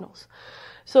those signals.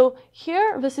 So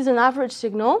here, this is an average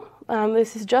signal.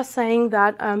 This is just saying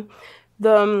that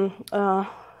the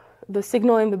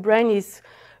signal in the brain is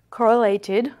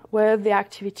correlated with the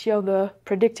activity of the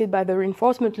predicted by the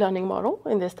reinforcement learning model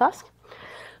in this task.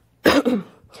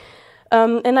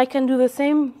 And I can do the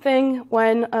same thing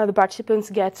when the participants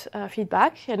get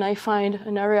feedback and I find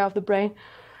an area of the brain,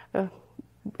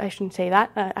 I shouldn't say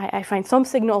that, I find some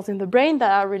signals in the brain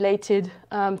that are related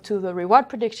to the reward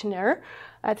prediction error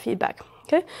at feedback.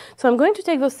 Okay, so I'm going to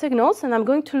take those signals and I'm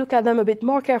going to look at them a bit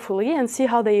more carefully and see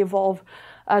how they evolve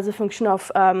as a function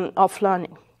of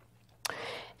learning.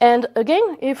 And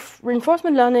again, if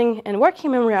reinforcement learning and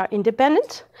working memory are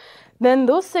independent, then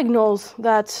those signals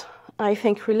that I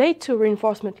think relate to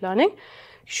reinforcement learning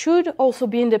should also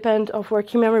be independent of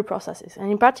working memory processes.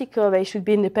 And in particular, they should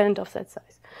be independent of set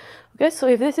size. Okay, so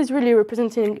if this is really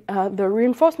representing the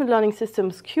reinforcement learning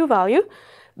system's Q value,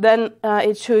 then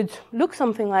it should look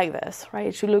something like this, right?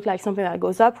 It should look like something that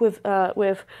goes up with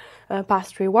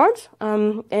past rewards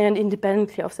and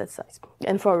independently of set size.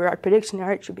 And for reward prediction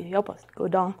error, it should be the opposite: go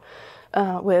down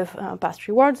with past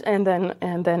rewards and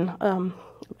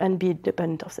be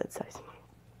dependent of set size.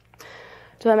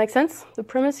 Does that make sense? The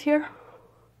premise here.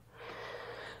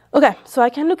 Okay, so I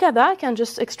can look at that. I can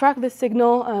just extract this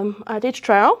signal at each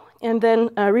trial and then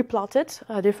replot it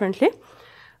differently.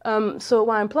 So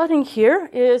what I'm plotting here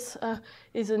is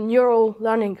a neural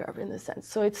learning curve in a sense.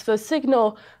 So it's the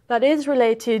signal that is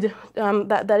related,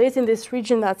 that is in this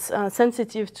region that's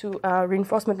sensitive to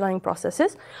reinforcement learning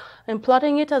processes. I'm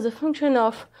plotting it as a function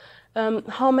of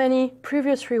how many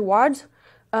previous rewards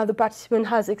the participant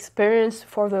has experienced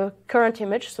for the current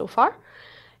image so far.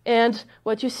 And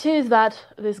what you see is that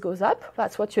this goes up.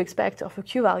 That's what you expect of a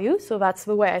Q value. So that's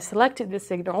the way I selected this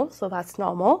signal. So that's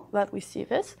normal that we see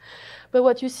this. But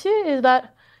what you see is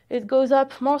that it goes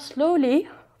up more slowly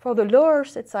for the lower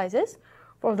set sizes,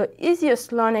 for the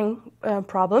easiest learning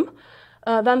problem,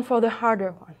 than for the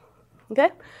harder one.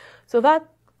 Okay? So that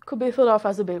could be thought of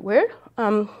as a bit weird.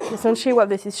 Essentially what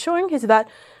this is showing is that,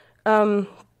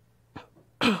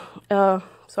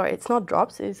 sorry, it's not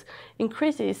drops, it's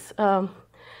increases.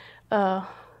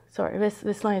 Sorry,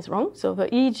 this line is wrong. So the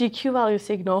EEG Q value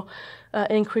signal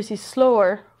increases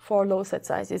slower for low set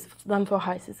sizes than for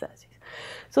high set sizes.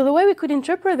 So the way we could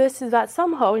interpret this is that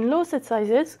somehow in low set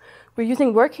sizes, we're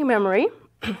using working memory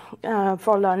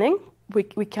for learning.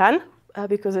 We can,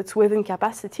 because it's within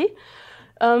capacity.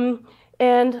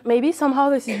 And maybe somehow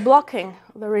this is blocking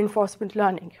the reinforcement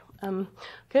learning.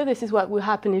 Okay, this is what would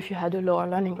happen if you had a lower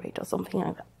learning rate or something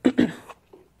like that.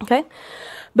 Okay,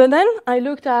 but then I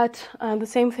looked at the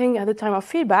same thing at the time of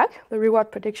feedback, the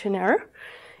reward prediction error.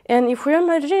 And if we're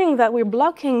imagining that we're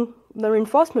blocking the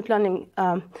reinforcement learning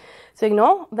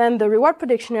signal, then the reward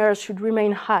prediction error should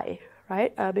remain high,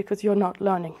 right? Because you're not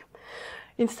learning.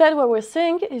 Instead, what we're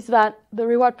seeing is that the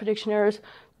reward prediction errors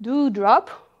do drop.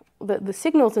 The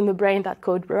signals in the brain that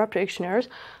code reward prediction errors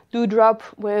do drop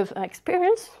with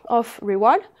experience of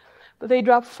reward, but they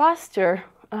drop faster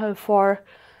for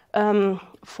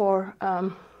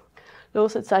low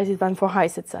set sizes than for high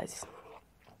set sizes.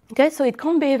 Okay, so it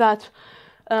can't be that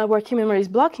working memory is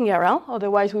blocking RL,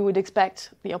 otherwise we would expect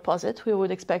the opposite. We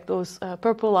would expect those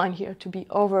purple line here to be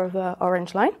over the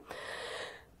orange line.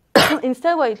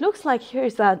 Instead, what it looks like here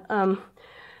is that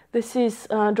this is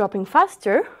dropping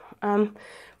faster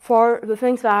for the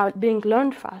things that are being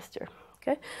learned faster.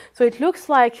 Okay, so it looks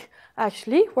like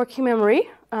actually working memory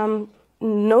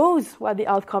knows what the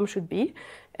outcome should be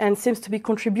and seems to be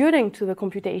contributing to the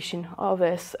computation of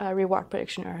this reward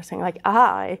prediction error, saying like,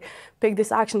 aha, I picked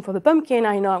this action for the pumpkin,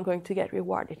 I know I'm going to get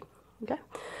rewarded. Okay?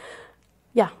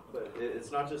 Yeah? But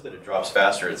it's not just that it drops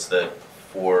faster, it's that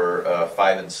for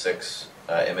 5 and 6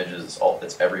 images,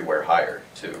 it's everywhere higher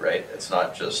too, right? It's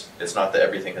not that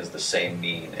everything has the same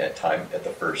mean at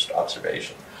the first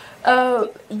observation.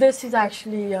 This is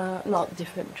actually not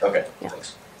different. Okay, yeah.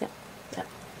 Thanks.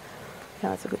 Yeah,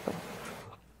 that's a good point.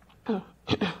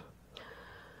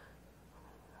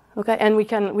 Okay, and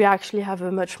we actually have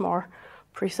a much more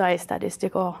precise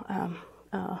statistical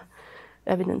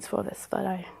evidence for this that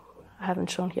I haven't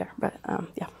shown here, but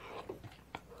yeah.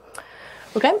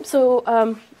 Okay,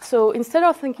 so instead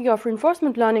of thinking of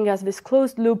reinforcement learning as this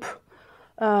closed loop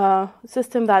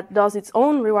system that does its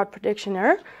own reward prediction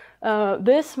error,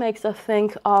 this makes us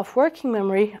think of working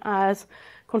memory as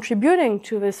contributing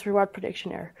to this reward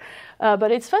prediction error.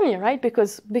 But it's funny, right?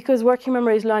 Because working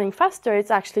memory is learning faster,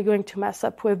 it's actually going to mess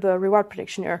up with the reward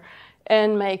prediction error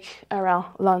and make RL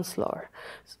learn slower.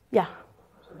 Yeah?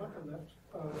 So look at that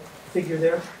figure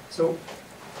there. So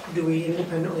do we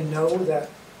independently know that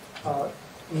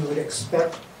you would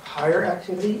expect higher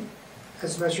activity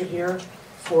as measured here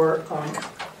for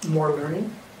more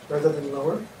learning rather than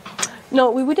lower? No,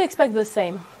 we would expect the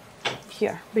same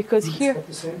here, because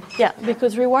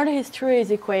because reward history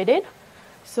is equated.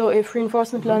 So if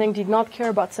reinforcement learning did not care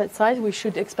about set size, we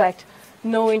should expect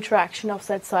no interaction of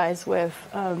set size with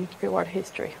reward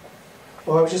history.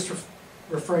 Well, I was just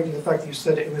referring to the fact that you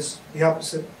said it was the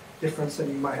opposite difference than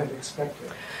you might have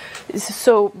expected.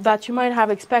 So that you might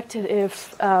have expected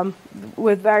if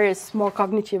with various more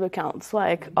cognitive accounts,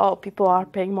 like, oh, people are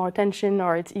paying more attention,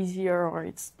 or it's easier, or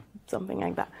it's something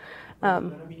like that. I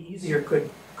mean, easier could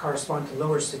correspond to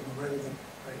lower signal rather than,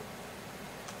 right?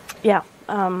 Yeah,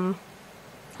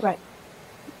 right,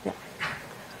 yeah.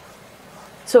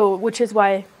 So, which is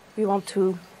why we want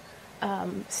to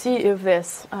see if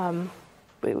this,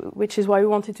 which is why we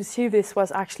wanted to see if this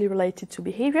was actually related to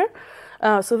behavior.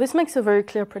 So this makes a very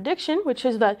clear prediction, which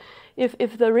is that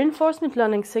if the reinforcement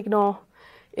learning signal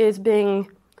is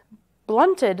being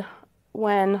blunted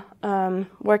when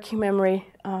working memory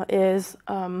is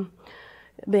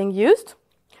being used,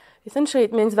 essentially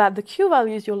it means that the Q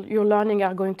values you're learning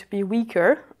are going to be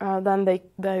weaker than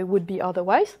they would be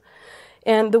otherwise.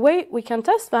 And the way we can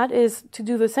test that is to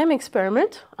do the same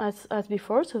experiment as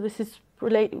before. So this is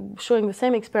showing the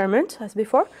same experiment as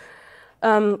before,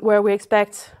 where we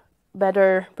expect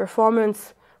better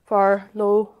performance for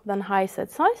low than high set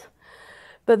size.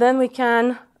 But then we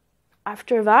can,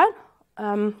 after that,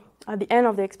 at the end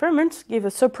of the experiment, give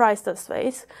a surprise test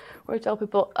phase where we tell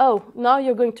people, oh, now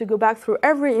you're going to go back through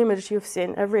every image you've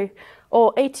seen,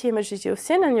 all 80 images you've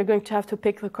seen, and you're going to have to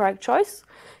pick the correct choice,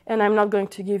 and I'm not going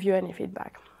to give you any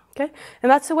feedback. Okay? And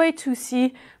that's a way to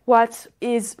see what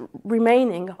is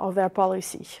remaining of their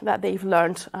policy that they've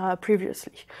learned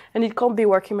previously. And it can't be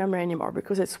working memory anymore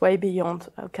because it's way beyond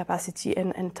capacity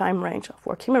and time range of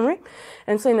working memory.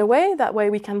 And so in a way, that way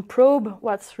we can probe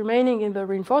what's remaining in the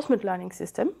reinforcement learning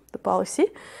system, the policy.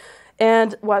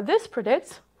 And what this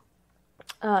predicts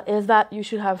is that you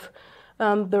should have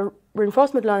the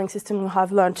reinforcement learning system will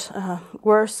have learned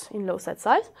worse in low set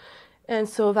size. And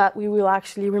so that we will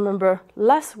actually remember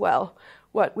less well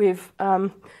what we've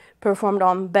performed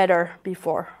on better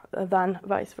before than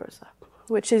vice versa,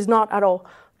 which is not at all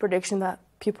a prediction that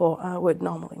people would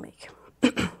normally make.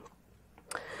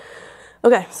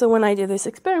 Okay, so when I did this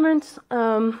experiment,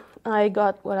 I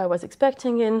got what I was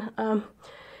expecting in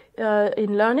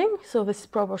learning. So this is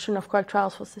proportion of correct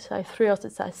trials for set size 3 or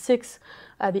set size 6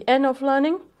 at the end of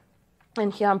learning.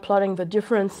 And here I'm plotting the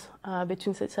difference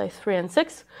between, let's say, 3 and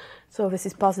 6. So this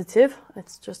is positive.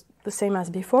 It's just the same as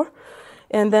before.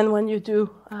 And then when you do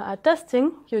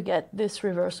testing, you get this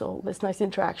reversal, this nice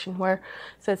interaction where,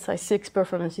 let's say, 6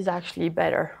 performance is actually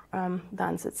better than,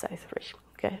 let's say, 3.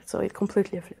 Okay, so it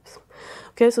completely flips.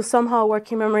 Okay, so somehow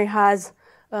working memory has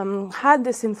had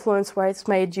this influence where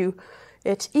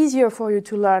it's easier for you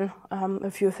to learn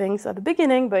a few things at the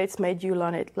beginning, but it's made you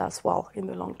learn it less well in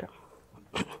the long term.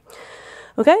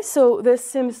 Okay, so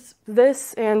this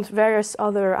and various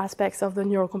other aspects of the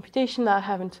neural computation that I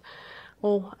haven't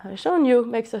all shown you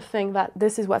makes us think that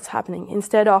this is what's happening.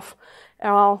 Instead of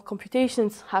RL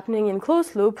computations happening in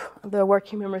closed loop, the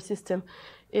working memory system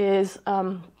is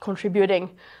contributing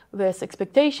this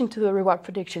expectation to the reward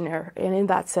prediction error, and in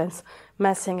that sense,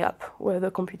 messing up with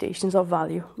the computations of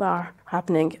value that are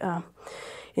happening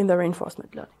in the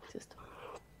reinforcement learning system.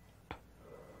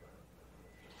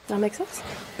 That makes sense?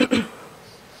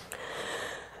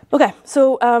 Okay,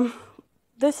 so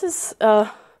this is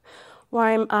where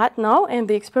I'm at now, and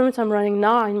the experiments I'm running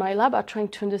now in my lab are trying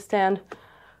to understand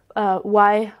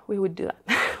why we would do that,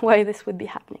 why this would be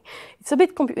happening.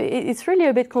 It's really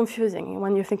a bit confusing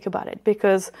when you think about it,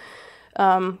 because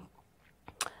the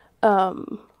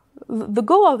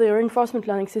goal of the reinforcement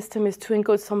learning system is to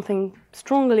encode something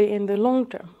strongly in the long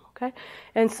term. Okay,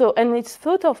 and it's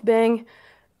thought of being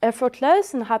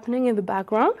effortless and happening in the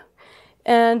background,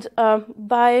 and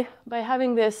by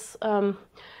having this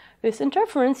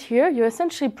interference here, you're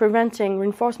essentially preventing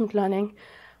reinforcement learning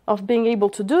of being able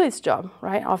to do its job,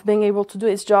 right? Of being able to do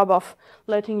its job of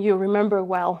letting you remember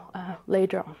well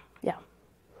later on. Yeah.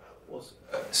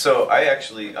 So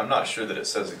I'm not sure that it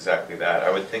says exactly that.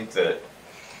 I would think that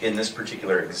in this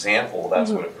particular example,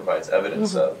 that's what it provides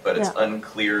evidence of, but it's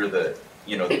unclear that,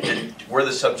 were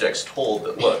the subjects told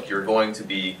that, look, you're going to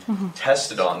be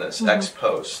tested on this ex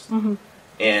post,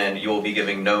 and you'll be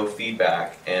giving no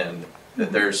feedback, and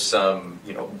that there's some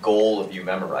goal of you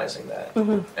memorizing that.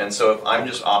 And so if I'm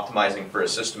just optimizing for a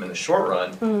system in the short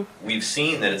run, we've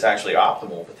seen that it's actually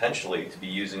optimal potentially to be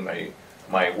using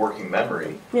my working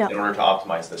memory in order to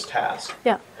optimize this task.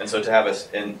 And so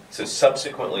to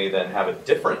subsequently then have a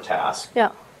different task,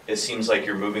 it seems like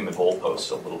you're moving the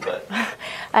goalposts a little bit.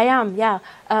 I am, yeah.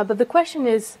 But the question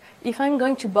is, if I'm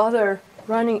going to bother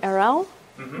running RL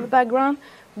in the background,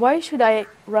 why should I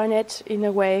run it in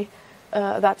a way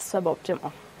that's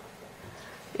suboptimal?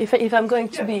 If I'm going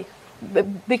to be,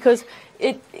 because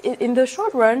in the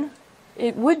short run,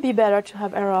 it would be better to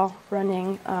have RL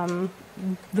running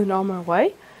the normal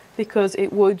way, because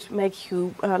it would make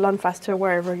you learn faster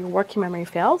wherever your working memory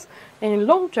fails. And in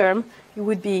long term,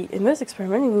 in this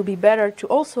experiment, it would be better to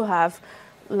also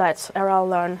let RL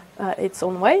learn its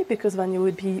own way, because then you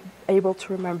would be able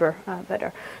to remember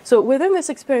better. So within this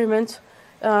experiment,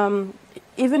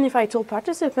 even if I told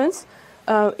participants,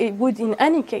 it would in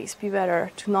any case be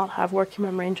better to not have working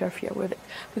memory interfere with it.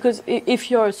 Because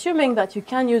if you're assuming that you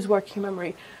can use working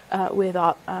memory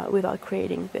without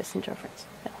creating this interference.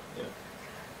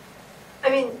 I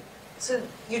mean, so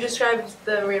you described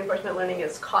the reinforcement learning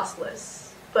as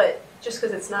costless, but just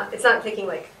because it's not taking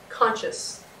like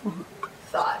conscious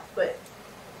thought, but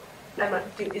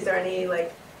is there any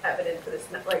like evidence for this?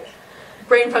 Like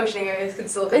brain functioning could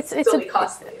still be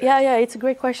costly. Yeah, it's a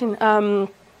great question.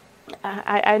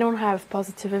 I don't have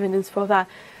positive evidence for that.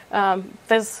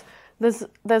 There's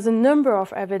a number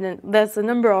of evidence. There's a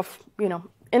number of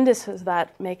indices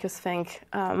that make us think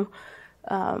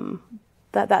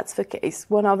that that's the case.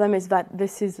 One of them is that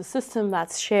this is a system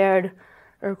that's shared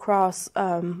across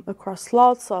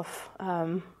lots of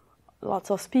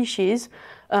species.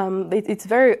 It's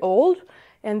very old,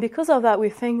 and because of that, we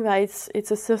think that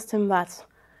it's a system that's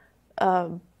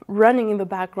running in the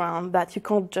background that you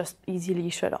can't just easily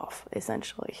shut off,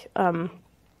 essentially.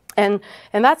 And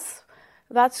that's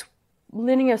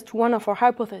leading us to one of our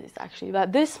hypotheses, actually,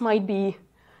 that this might be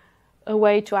a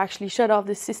way to actually shut off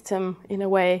the system in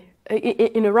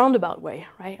a roundabout way,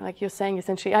 right? Like you're saying,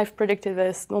 essentially, I've predicted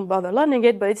this, don't bother learning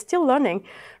it, but it's still learning,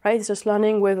 right? It's just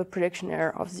learning with a prediction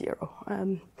error of 0,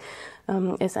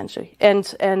 essentially. And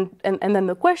then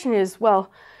the question is, well,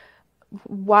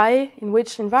 why, in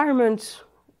which environment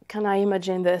can I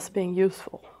imagine this being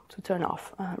useful to turn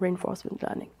off reinforcement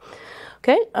learning?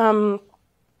 Okay,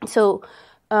 so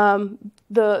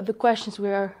the questions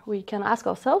we can ask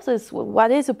ourselves is,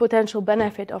 what is a potential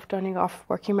benefit of turning off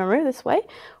working memory this way,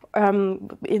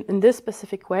 in this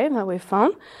specific way that we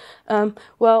found?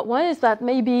 Well, one is that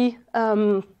maybe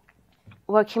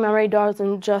working memory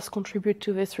doesn't just contribute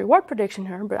to this reward prediction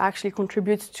here, but actually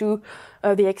contributes to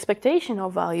the expectation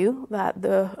of value that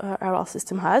the RL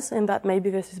system has, and that maybe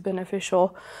this is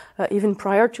beneficial even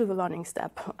prior to the learning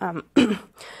step.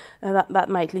 That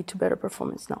might lead to better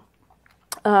performance now.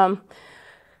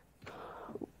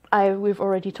 We've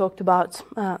already talked about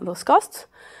those costs.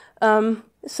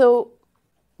 So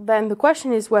then the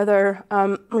question is whether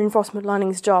reinforcement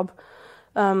learning's job,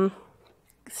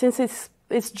 since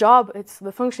its job,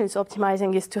 the function it's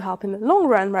optimizing is to help in the long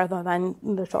run rather than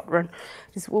in the short run,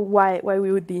 is why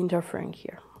we would be interfering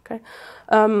here. Okay,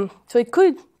 so it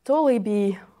could totally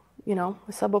be,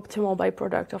 a suboptimal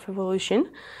byproduct of evolution.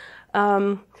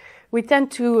 We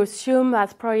tend to assume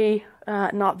that's probably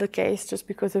not the case, just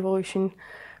because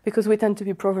we tend to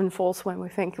be proven false when we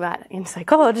think that in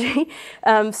psychology.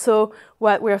 So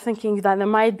what we're thinking is that there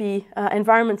might be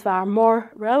environments that are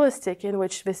more realistic in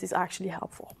which this is actually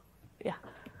helpful. Yeah.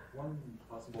 One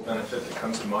possible benefit that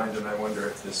comes to mind, and I wonder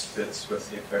if this fits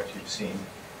with the effect you've seen,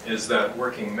 is that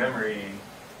working memory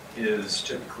is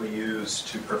typically used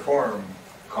to perform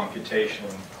computation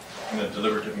in a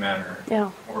deliberative manner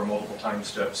over multiple time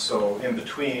steps. So in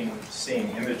between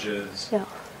seeing images,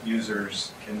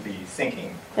 users can be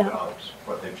thinking about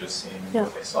what they've just seen and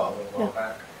what they saw a little while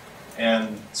back.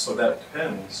 And so that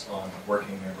depends on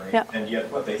working memory. And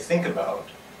yet what they think about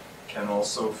can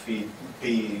also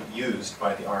be used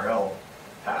by the RL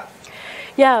path.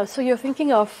 Yeah, so you're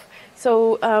thinking of,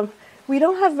 we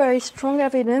don't have very strong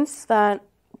evidence that,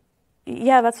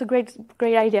 that's a great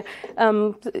idea.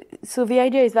 So the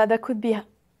idea is that there could be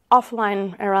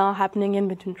offline RL happening in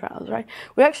between trials, right?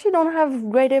 We actually don't have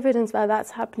great evidence that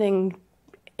that's happening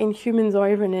in humans or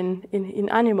even in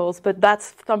animals, but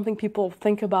that's something people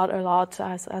think about a lot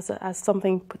as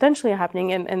something potentially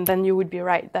happening, and then you would be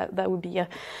right, that would be a...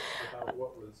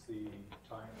 What was the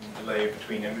time delay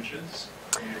between images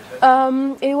in your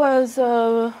test? It was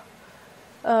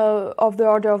of the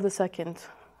order of the second,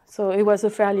 so it was a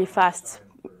fairly fast,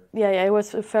 it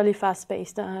was a fairly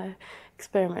fast-paced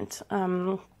experiment.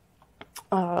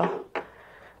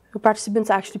 Participants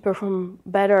actually perform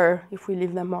better if we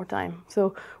leave them more time.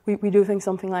 So we do think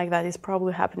something like that is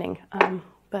probably happening.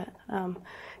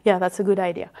 That's a good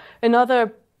idea.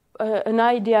 An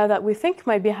idea that we think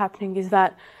might be happening is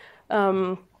that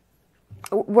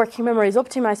working memory is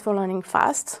optimized for learning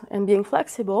fast and being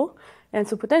flexible. And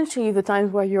so potentially the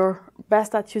times where you're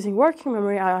best at using working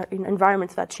memory are in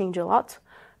environments that change a lot.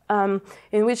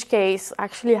 In which case,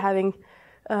 actually having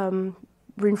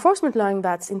reinforcement learning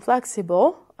that's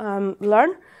inflexible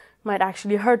might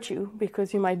actually hurt you,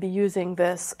 because you might be using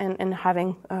this and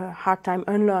having a hard time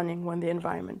unlearning when the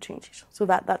environment changes. So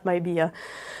that might be a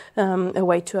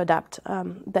way to adapt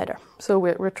better. So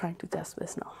we're trying to test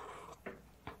this now.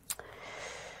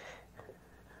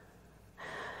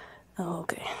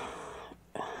 Okay.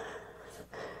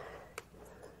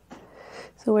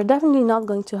 So we're definitely not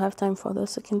going to have time for the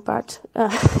second part.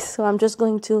 So I'm just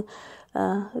going to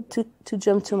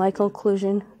jump to my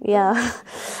conclusion. Yeah.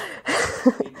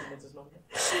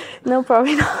 No,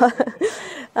 probably not.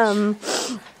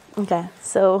 Okay,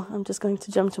 so I'm just going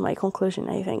to jump to my conclusion,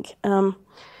 I think.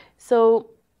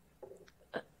 So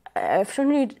I've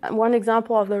shown you one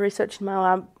example of the research in my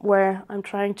lab where I'm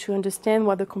trying to understand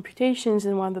what the computations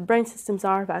and what the brain systems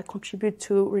are that contribute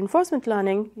to reinforcement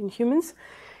learning in humans.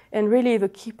 And really the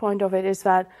key point of it is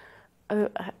that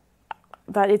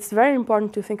it's very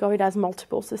important to think of it as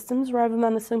multiple systems rather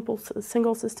than a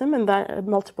single system, and that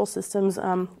multiple systems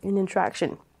in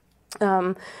interaction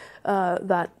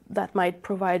that might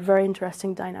provide very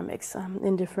interesting dynamics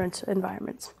in different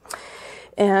environments.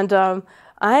 And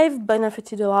I've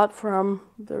benefited a lot from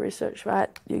the research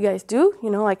that you guys do.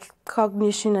 Like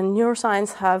cognition and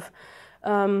neuroscience have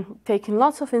taken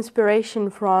lots of inspiration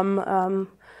from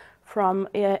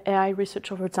AI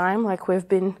research over time. Like we've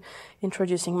been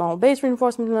introducing model-based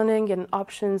reinforcement learning and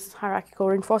options, hierarchical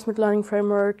reinforcement learning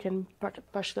framework, and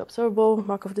partially observable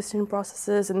Markov decision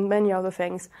processes, and many other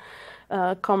things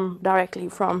come directly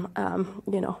from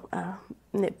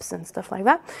NIPS and stuff like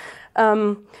that.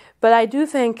 But I do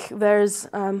think there's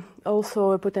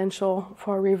also a potential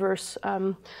for reverse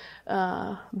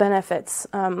benefits,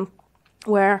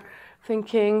 where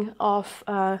thinking of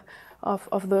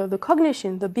the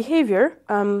cognition, the behavior,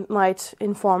 might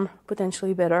inform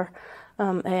potentially better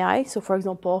AI. So, for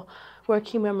example,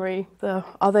 working memory, the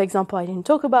other example I didn't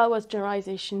talk about was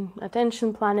generalization,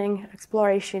 attention planning,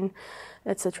 exploration,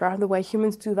 etc. The way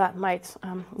humans do that might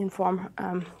inform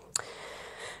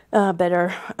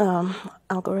better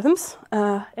algorithms.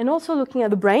 And also looking at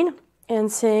the brain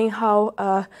and seeing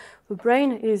how the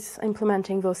brain is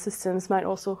implementing those systems might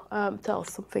also tell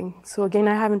us something. So again,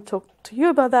 I haven't talked to you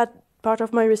about that part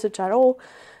of my research at all.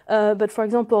 But for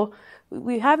example,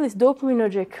 we have this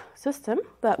dopaminergic system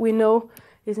that we know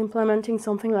is implementing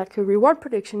something like a reward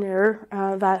prediction error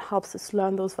that helps us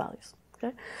learn those values.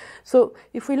 Okay? So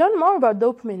if we learn more about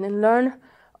dopamine and learn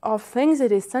of things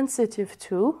it is sensitive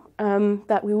to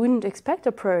that we wouldn't expect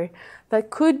a priori, that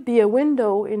could be a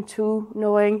window into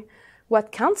knowing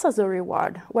what counts as a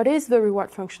reward. What is the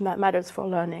reward function that matters for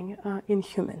learning in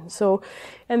humans? So,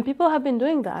 and people have been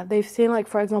doing that. They've seen, like,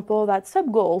 for example, that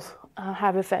sub-goals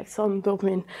have effects on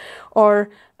dopamine, or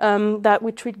that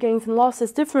we treat gains and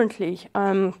losses differently,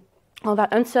 or that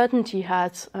uncertainty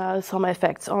has some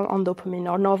effects on dopamine,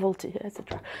 or novelty,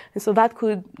 etc. And so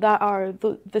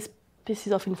this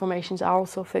pieces of information are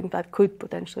also things that could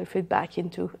potentially feed back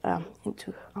into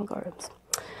algorithms.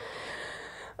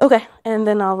 Okay, and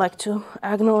then I'd like to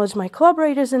acknowledge my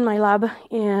collaborators in my lab,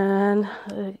 and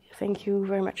thank you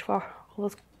very much for all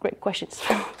those great questions.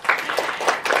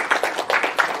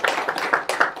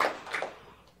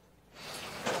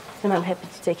 And I'm happy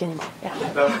to take any more. Yeah.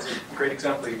 That was a great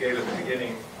example you gave at the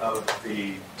beginning of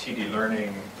the TD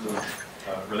learning loop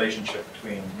relationship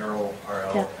between neural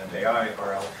RL and AI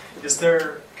RL.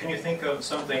 Can you think of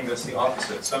something that's the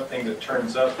opposite, something that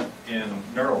turns up in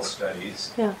neural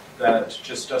studies that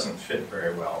just doesn't fit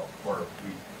very well, or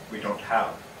we don't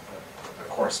have a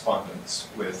correspondence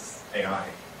with AI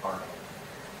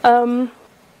RL?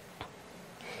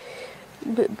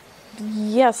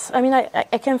 Yes, I mean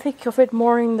I can think of it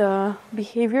more in the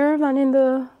behavior than in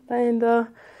the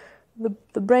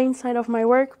brain side of my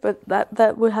work, but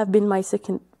that would have been my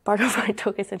second part of my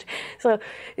talk, essentially. So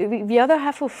the other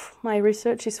half of my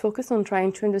research is focused on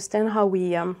trying to understand how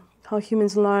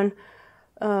humans learn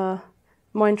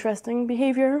more interesting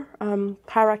behavior,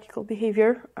 hierarchical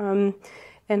behavior,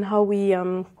 and how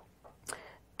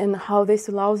this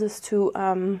allows us to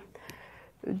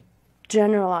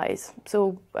generalize.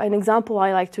 So an example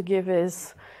I like to give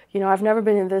is, I've never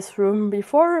been in this room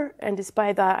before, and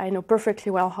despite that, I know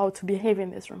perfectly well how to behave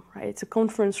in this room, right? It's a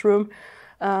conference room.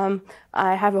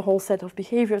 I have a whole set of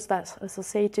behaviors that's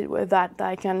associated with that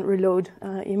I can reload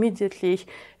immediately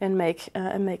and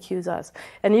make use of.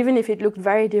 And even if it looked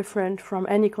very different from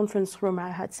any conference room I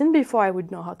had seen before, I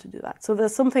would know how to do that. So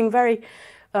there's something very,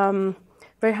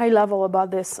 very high level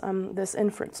about this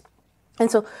inference. And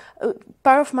so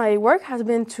part of my work has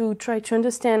been to try to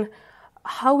understand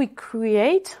how we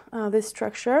create this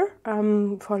structure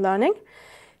for learning.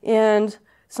 And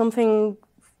something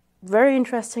very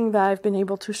interesting that I've been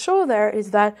able to show there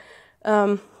is that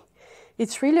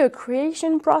it's really a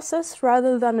creation process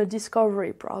rather than a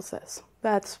discovery process.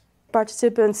 That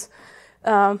participants,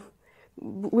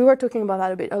 we were talking about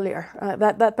that a bit earlier,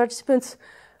 that participants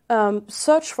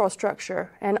search for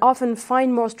structure and often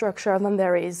find more structure than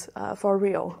there is for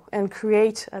real and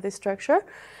create this structure.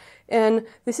 And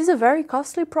this is a very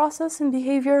costly process in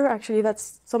behavior. Actually,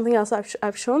 that's something else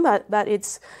I've shown, that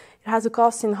it has a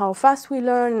cost in how fast we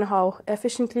learn and how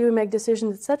efficiently we make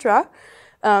decisions, etc.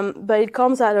 But it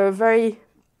comes at a very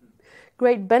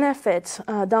great benefit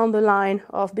down the line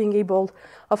of being able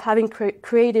of having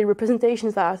created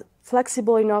representations that are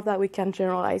flexible enough that we can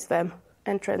generalize them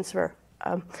and transfer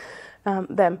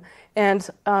them. And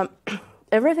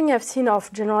everything I've seen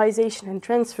of generalization and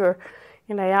transfer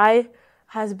in AI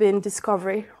has been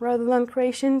discovery rather than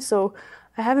creation. So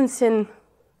I haven't seen,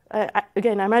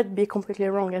 again, I might be completely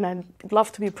wrong, and I'd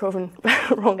love to be proven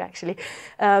wrong, actually.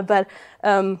 But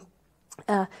I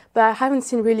haven't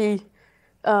seen really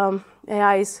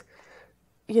AIs,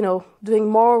 doing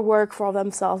more work for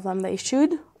themselves than they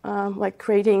should, like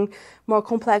creating more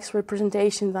complex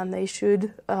representation than they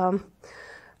should, in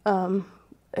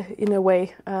a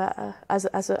way,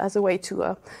 as a way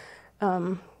to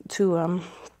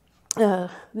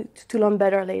learn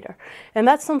better later. And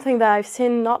that's something that I've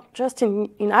seen not just in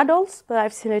adults, but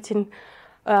I've seen it in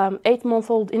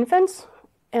 8-month-old infants,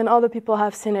 and other people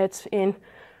have seen it in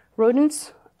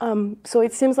rodents. So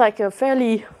it seems like a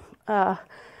fairly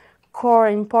core,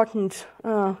 important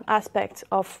aspect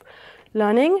of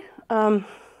learning,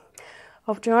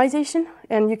 of generalization.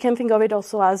 And you can think of it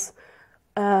also as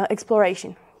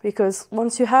exploration, because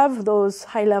once you have those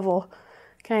high-level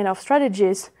kind of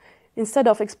strategies, instead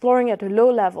of exploring at a low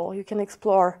level, you can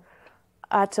explore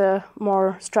at a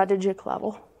more strategic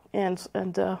level and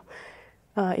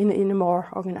in a more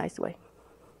organized way.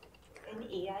 In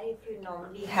AI, if you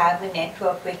normally have a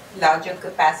network with larger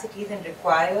capacities than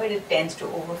required, it tends to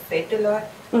overfit a lot.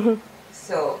 Mm-hmm.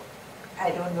 So I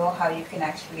don't know how you can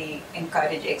actually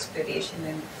encourage exploration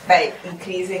and by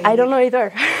increasing. I don't know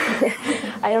either.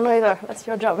 I don't know either. That's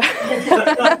your job.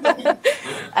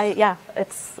 I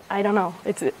don't know.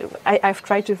 I've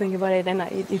tried to think about it, and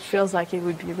it feels like it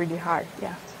would be really hard.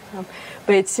 Yeah,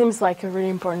 but it seems like a really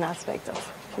important aspect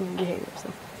of human behavior.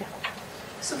 So, yeah.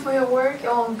 So for your work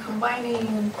on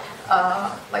combining,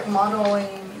 like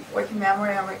modeling, working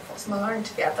memory, and reinforcement learning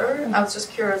together, I was just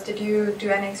curious, did you do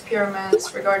any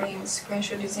experiments regarding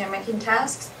sequential decision-making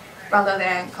tasks rather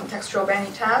than contextual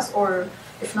banding tasks? Or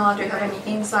if not, do you have any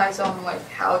insights on like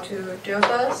how to do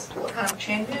this? What kind of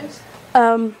changes?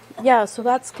 Yeah, so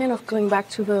that's kind of going back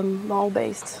to the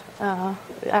model-based.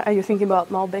 Are you thinking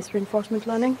about model-based reinforcement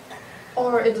learning?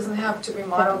 Or it doesn't have to be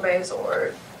model-based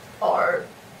or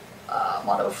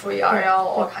model-free RL,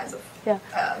 all kinds of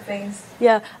things.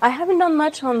 Yeah, I haven't done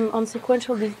much on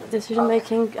sequential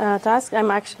decision-making tasks.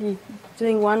 I'm actually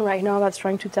doing one right now that's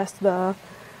trying to test the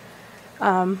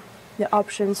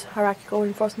options hierarchical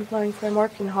reinforcement learning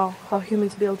framework and how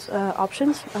humans build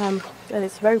options. And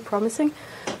it's very promising,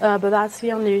 but that's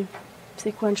the only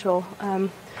sequential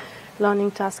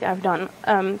learning task I've done.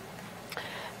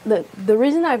 The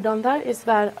reason I've done that is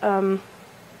that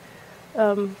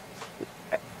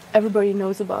everybody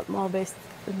knows about model-based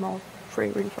and model-free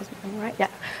reinforcement learning, right?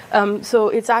 Yeah. So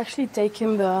it's actually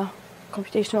taken the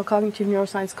computational cognitive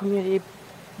neuroscience community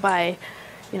by,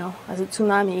 as a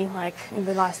tsunami, like in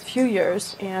the last few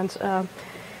years, and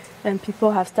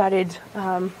people have started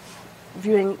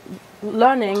viewing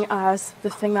learning as the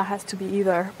thing that has to be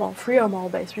either model-free or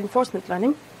model-based reinforcement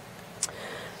learning,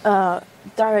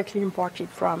 directly imported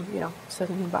from,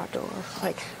 Southern Bardo or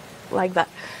like that.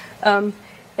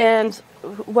 And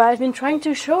what I've been trying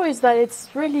to show is that it's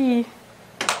really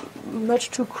much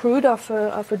too crude of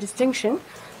a distinction.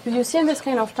 But you see in this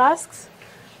kind of tasks,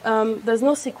 there's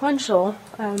no sequential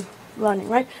learning,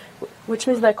 right? Which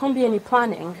means there can't be any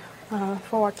planning,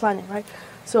 forward planning, right?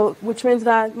 So, which means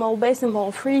that model-based and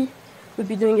model-free would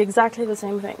be doing exactly the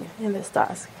same thing in this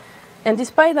task. And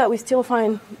despite that, we still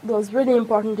find those really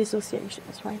important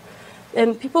dissociations, right?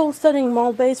 And people studying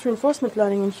model-based reinforcement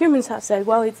learning in humans have said,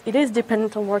 well, it is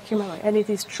dependent on working memory, and it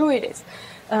is true, it is.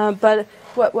 But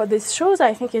what this shows,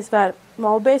 I think, is that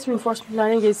model-based reinforcement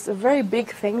learning is a very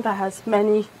big thing that has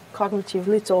many cognitive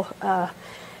little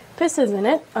pieces in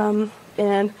it,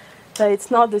 and that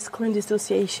it's not this clean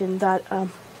dissociation that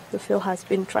the field has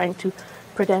been trying to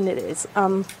pretend it is.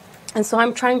 And so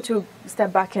I'm trying to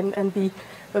step back and be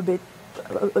a bit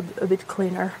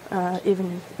cleaner,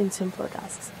 even in simpler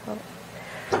tasks. So,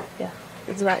 yeah,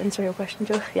 does that answer your question,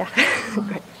 Joe? Yeah,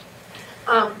 great.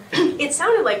 It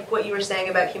sounded like what you were saying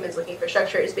about humans looking for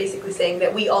structure is basically saying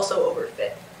that we also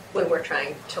overfit when we're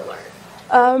trying to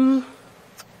learn.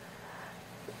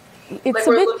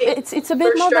 It's a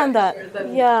bit more than that.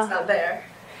 Yeah, it's not there.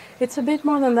 It's a bit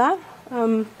more than that.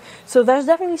 So there's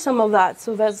definitely some of that.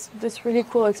 So there's this really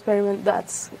cool experiment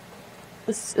that's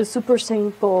a super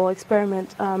simple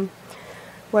experiment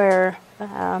where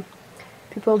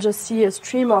people just see a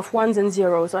stream of ones and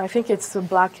zeros. I think it's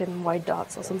black and white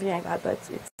dots or something like that, but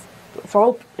it's, for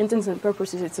all intents and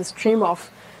purposes, it's a stream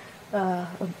of a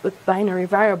binary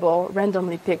variable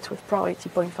randomly picked with probability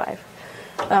 0.5.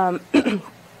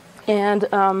 And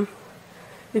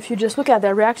if you just look at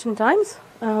their reaction times,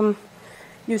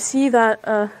 you see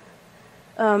that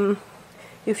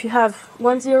if you have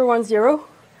 1 0 1 0,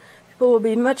 people will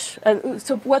be much.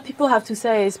 So what people have to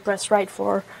say is press right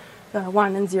for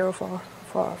 1 and 0 for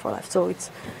left. So it's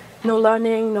no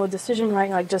learning, no decision, right?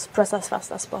 Like just press as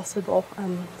fast as possible,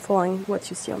 following what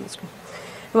you see on the screen.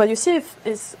 And what you see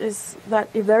is that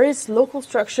if there is local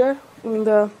structure in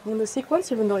the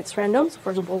sequence, even though it's random, so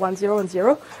for example 1 0 and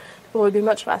 0, people will be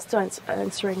much faster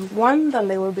answering 1 than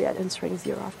they will be at answering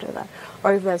 0 after that.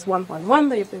 Or if there's 1 1 1,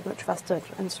 they'll be much faster at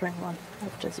answering 1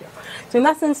 after 0. So in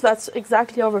that sense, that's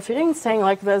exactly overfitting, saying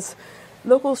like there's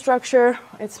local structure,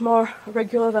 it's more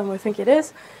regular than we think it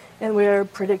is, and we're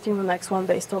predicting the next one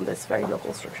based on this very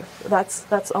local structure. So that's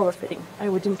overfitting. I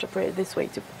would interpret it this way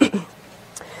too.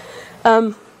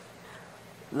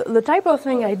 The type of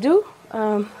thing I do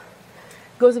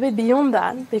goes a bit beyond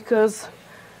that, because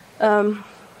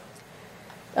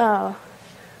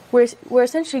we're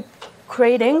essentially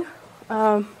creating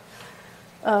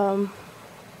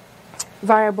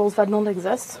variables that don't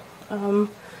exist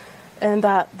and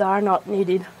that are not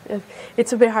needed.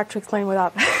 It's a bit hard to explain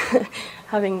without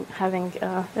having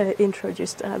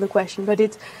introduced the question, but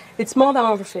it's more than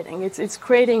overfitting. It's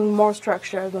creating more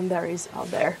structure than there is out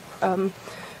there.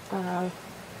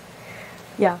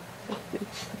 Yeah,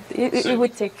 it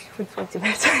would take 20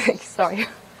 minutes. Sorry.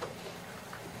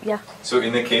 Yeah. So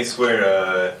in the case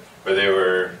where where they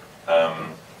were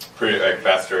pretty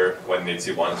faster when they'd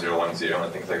see 1, 0, 1, 0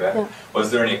 and things like that. Yeah.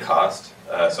 Was there any cost?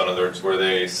 So in other words, were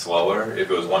they slower if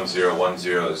it was 1, 0, 1,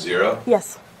 0, 0?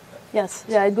 Yes. Yes.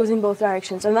 Yeah, it goes in both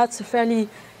directions, and that's a fairly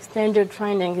standard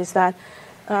finding. Is that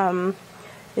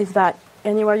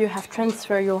anywhere you have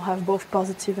transfer, you'll have both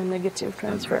positive and negative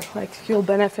transfer. Mm-hmm. Like you'll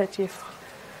benefit if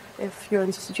you're in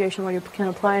a situation where you can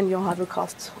apply, and you'll have a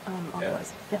cost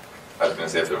otherwise. Yeah. I was going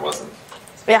to say if there wasn't.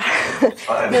 Yeah.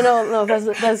 no.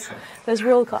 There's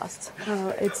real costs.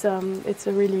 It's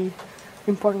a really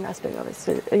important aspect of it.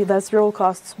 So there's real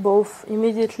costs both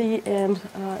immediately and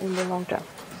in the long term.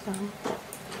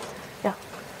 Yeah.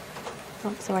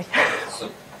 Oh, sorry. So,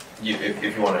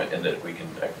 if you want to end it,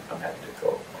 I'm happy to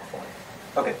go.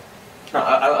 Okay. No,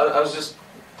 I was just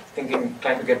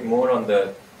trying to get more of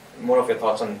your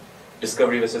thoughts on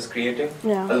discovery versus creating.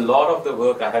 Yeah. A lot of the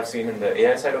work I have seen in the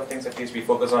AI side of things, at least, we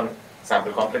focus on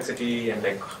sample complexity and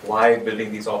like why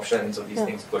building these options or these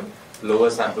things could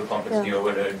lower sample complexity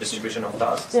over the distribution of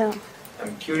tasks. Yeah.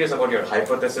 I'm curious about your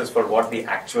hypothesis for what the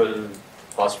actual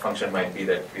cost function might be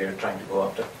that we are trying to go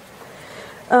after.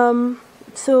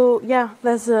 So yeah,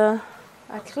 there's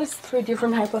at least 3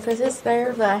 different hypotheses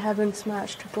there that I haven't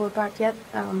managed to pull apart yet.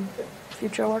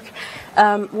 Future work.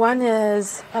 One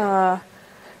is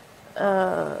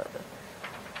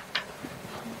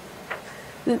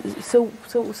so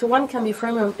one can be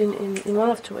framed in one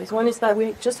of 2 ways. One is that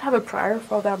we just have a prior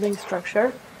for there being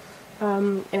structure,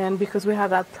 and because we have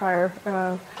that prior,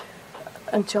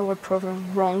 until we're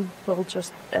proven wrong, we'll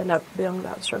just end up building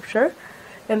that structure.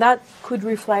 And that could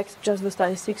reflect just the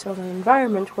statistics of an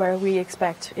environment where we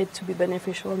expect it to be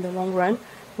beneficial in the long run, in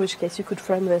which case you could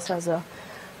frame this as a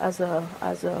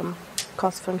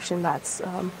cost function that's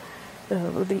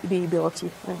the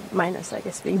ability, minus, I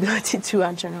guess, the ability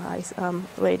to generalize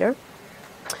later.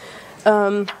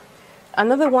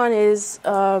 Another one is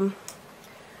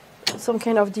some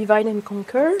kind of divide and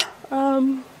conquer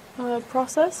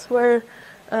process where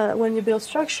when you build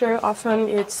structure, often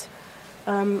it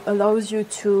allows you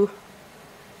to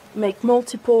make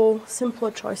multiple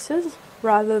simpler choices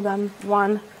rather than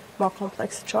one more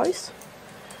complex choice.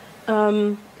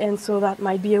 And so that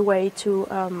might be a way to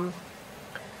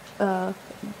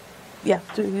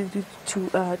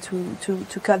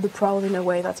cut the problem in a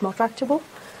way that's more tractable.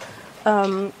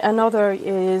 Another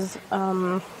is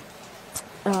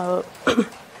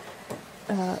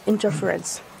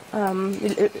interference,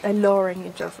 lowering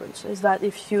interference. Is that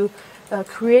if you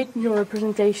create new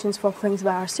representations for things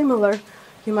that are similar,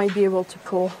 you might be able to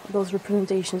pull those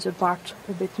representations apart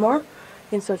a bit more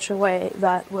in such a way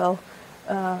that will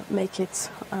make it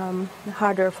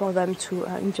harder for them to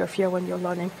interfere when you're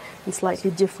learning in slightly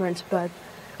different, but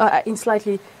in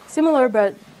slightly similar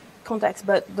but context,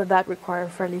 but that require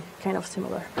fairly kind of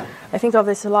similar. I think of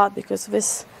this a lot because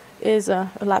this is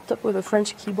a laptop with a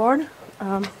French keyboard,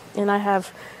 and I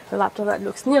have a laptop that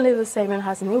looks nearly the same and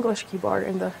has an English keyboard,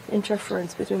 and the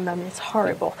interference between them is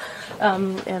horrible.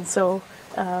 And so,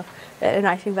 and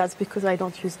I think that's because I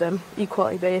don't use them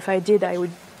equally, but if I did, I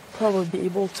would probably be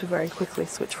able to very quickly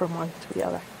switch from one to the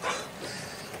other.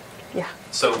 Yeah.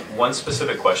 So one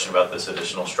specific question about this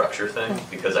additional structure thing,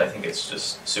 because I think it's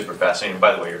just super fascinating.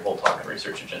 By the way, your whole talk and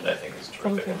research agenda I think is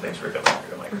terrific, and thanks for coming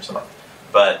here to Microsoft.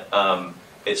 But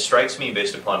it strikes me,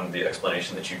 based upon the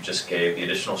explanation that you just gave, the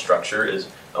additional structure is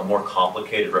a more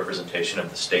complicated representation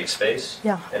of the state space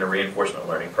in a reinforcement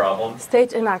learning problem.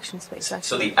 State and action space, actually.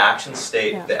 So the action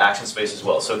state, the action space as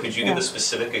well. So could you give a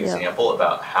specific example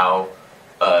about how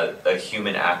a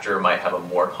human actor might have a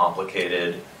more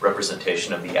complicated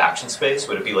representation of the action space?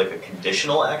 Would it be like a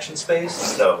conditional action space?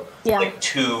 So like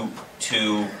two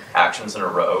actions in a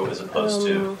row as opposed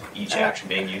to each action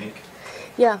being unique?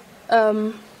 Yeah.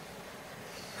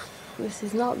 This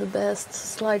is not the best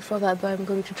slide for that, but I'm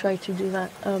going to try to do that.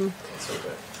 It's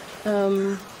okay.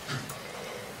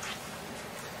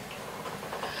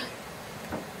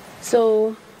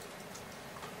 So,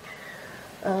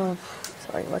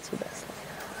 sorry, what's the best?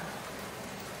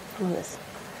 This.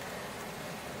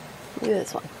 Maybe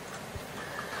this one.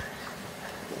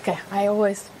 Okay, I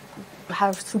always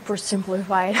have super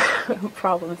simplified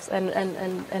problems, and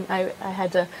I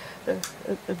had a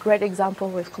great example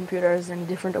with computers and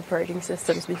different operating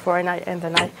systems before, and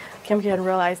then I came here and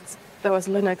realized there was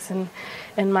Linux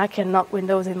and Mac and not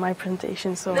Windows in my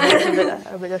presentation, so I was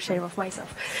a bit ashamed of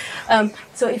myself.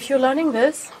 So if you're learning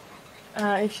this,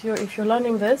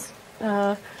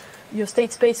 your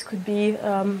state space could be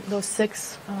those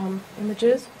 6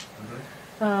 images.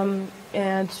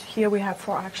 And here we have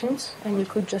 4 actions, and you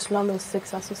could just learn those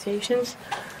 6 associations.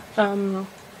 Okay.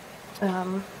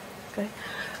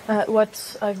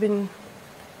 What I've been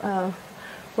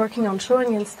working on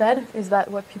showing instead is that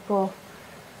what people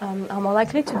are more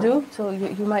likely to do, so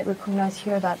you might recognize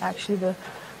here that actually the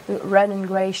red and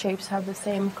gray shapes have the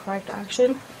same correct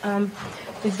action,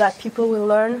 is that people will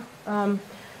learn,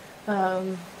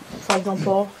 for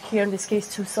example, here in this case,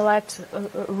 to select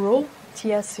a rule.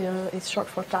 TS is short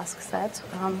for task set,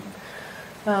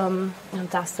 and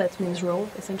task set means rule,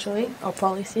 essentially, or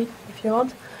policy, if you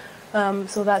want.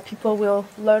 So that people will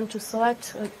learn to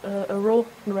select a rule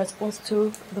in response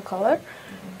to the color,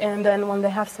 and then when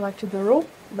they have selected the rule,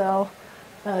 they'll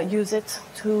use it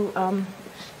to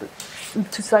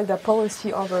select their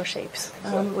policy over shapes,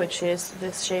 which is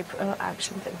this shape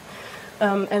action thing.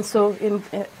 And so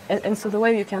the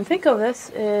way you can think of this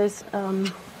is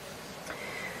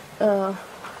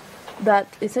that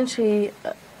essentially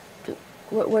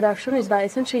what I've shown is that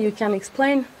essentially you can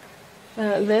explain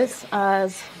this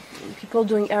as people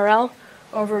doing RL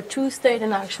over two state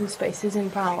and action spaces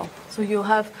in parallel. So you'll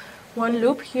have one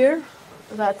loop here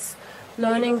that's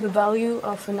learning the value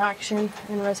of an action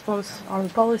in response, or a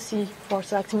policy for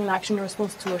selecting an action in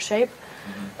response to a shape.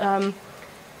 And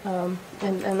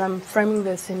I'm framing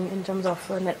this in terms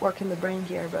of a network in the brain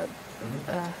here, but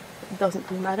it doesn't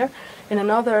really matter. And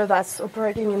another that's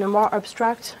operating in a more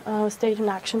abstract state and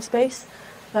action space.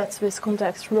 That's this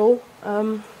context rule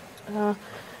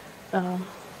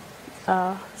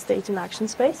state and action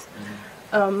space.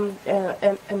 And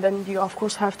then you of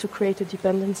course have to create a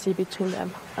dependency between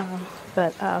them.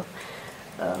 But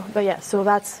yeah, so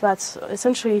that's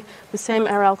essentially the same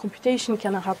RL computation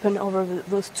can happen over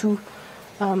those two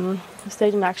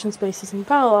state and action spaces in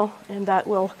parallel, and that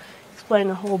will explain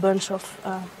a whole bunch of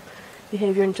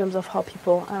behavior in terms of how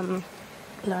people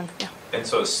learn. Yeah. And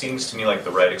so it seems to me like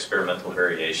the right experimental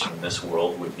variation in this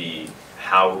world would be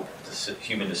how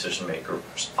human decision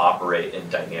makers operate in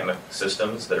dynamic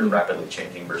systems that are rapidly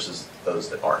changing versus those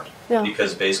that aren't. Yeah.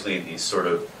 Because basically these sort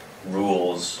of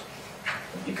rules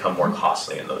become more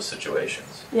costly in those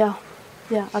situations. Yeah,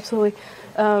 absolutely.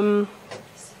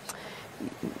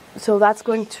 So that's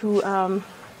going to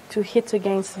hit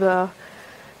against the.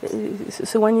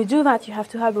 So when you do that, you have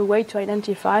to have a way to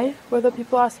identify whether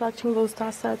people are selecting those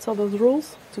task sets or those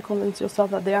rules to convince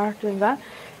yourself that they are doing that,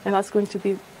 and that's going to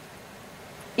be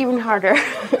even harder.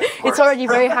 It's already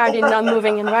very hard in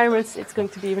non-moving environments. It's going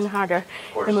to be even harder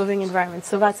in moving environments.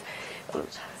 So that's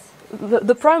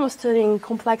the problem of studying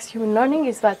complex human learning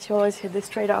is that you always hit this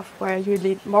trade-off where you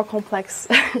need more complex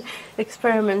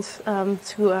experiments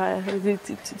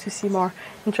to see more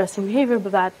interesting behavior,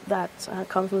 but that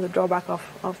comes with the drawback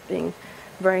of being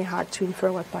very hard to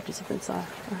infer what participants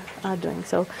are doing.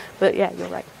 So, but yeah, you're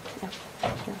right. Yeah.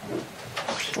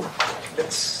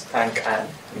 Let's thank Anne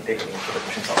for taking the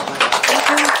questions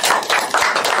offline.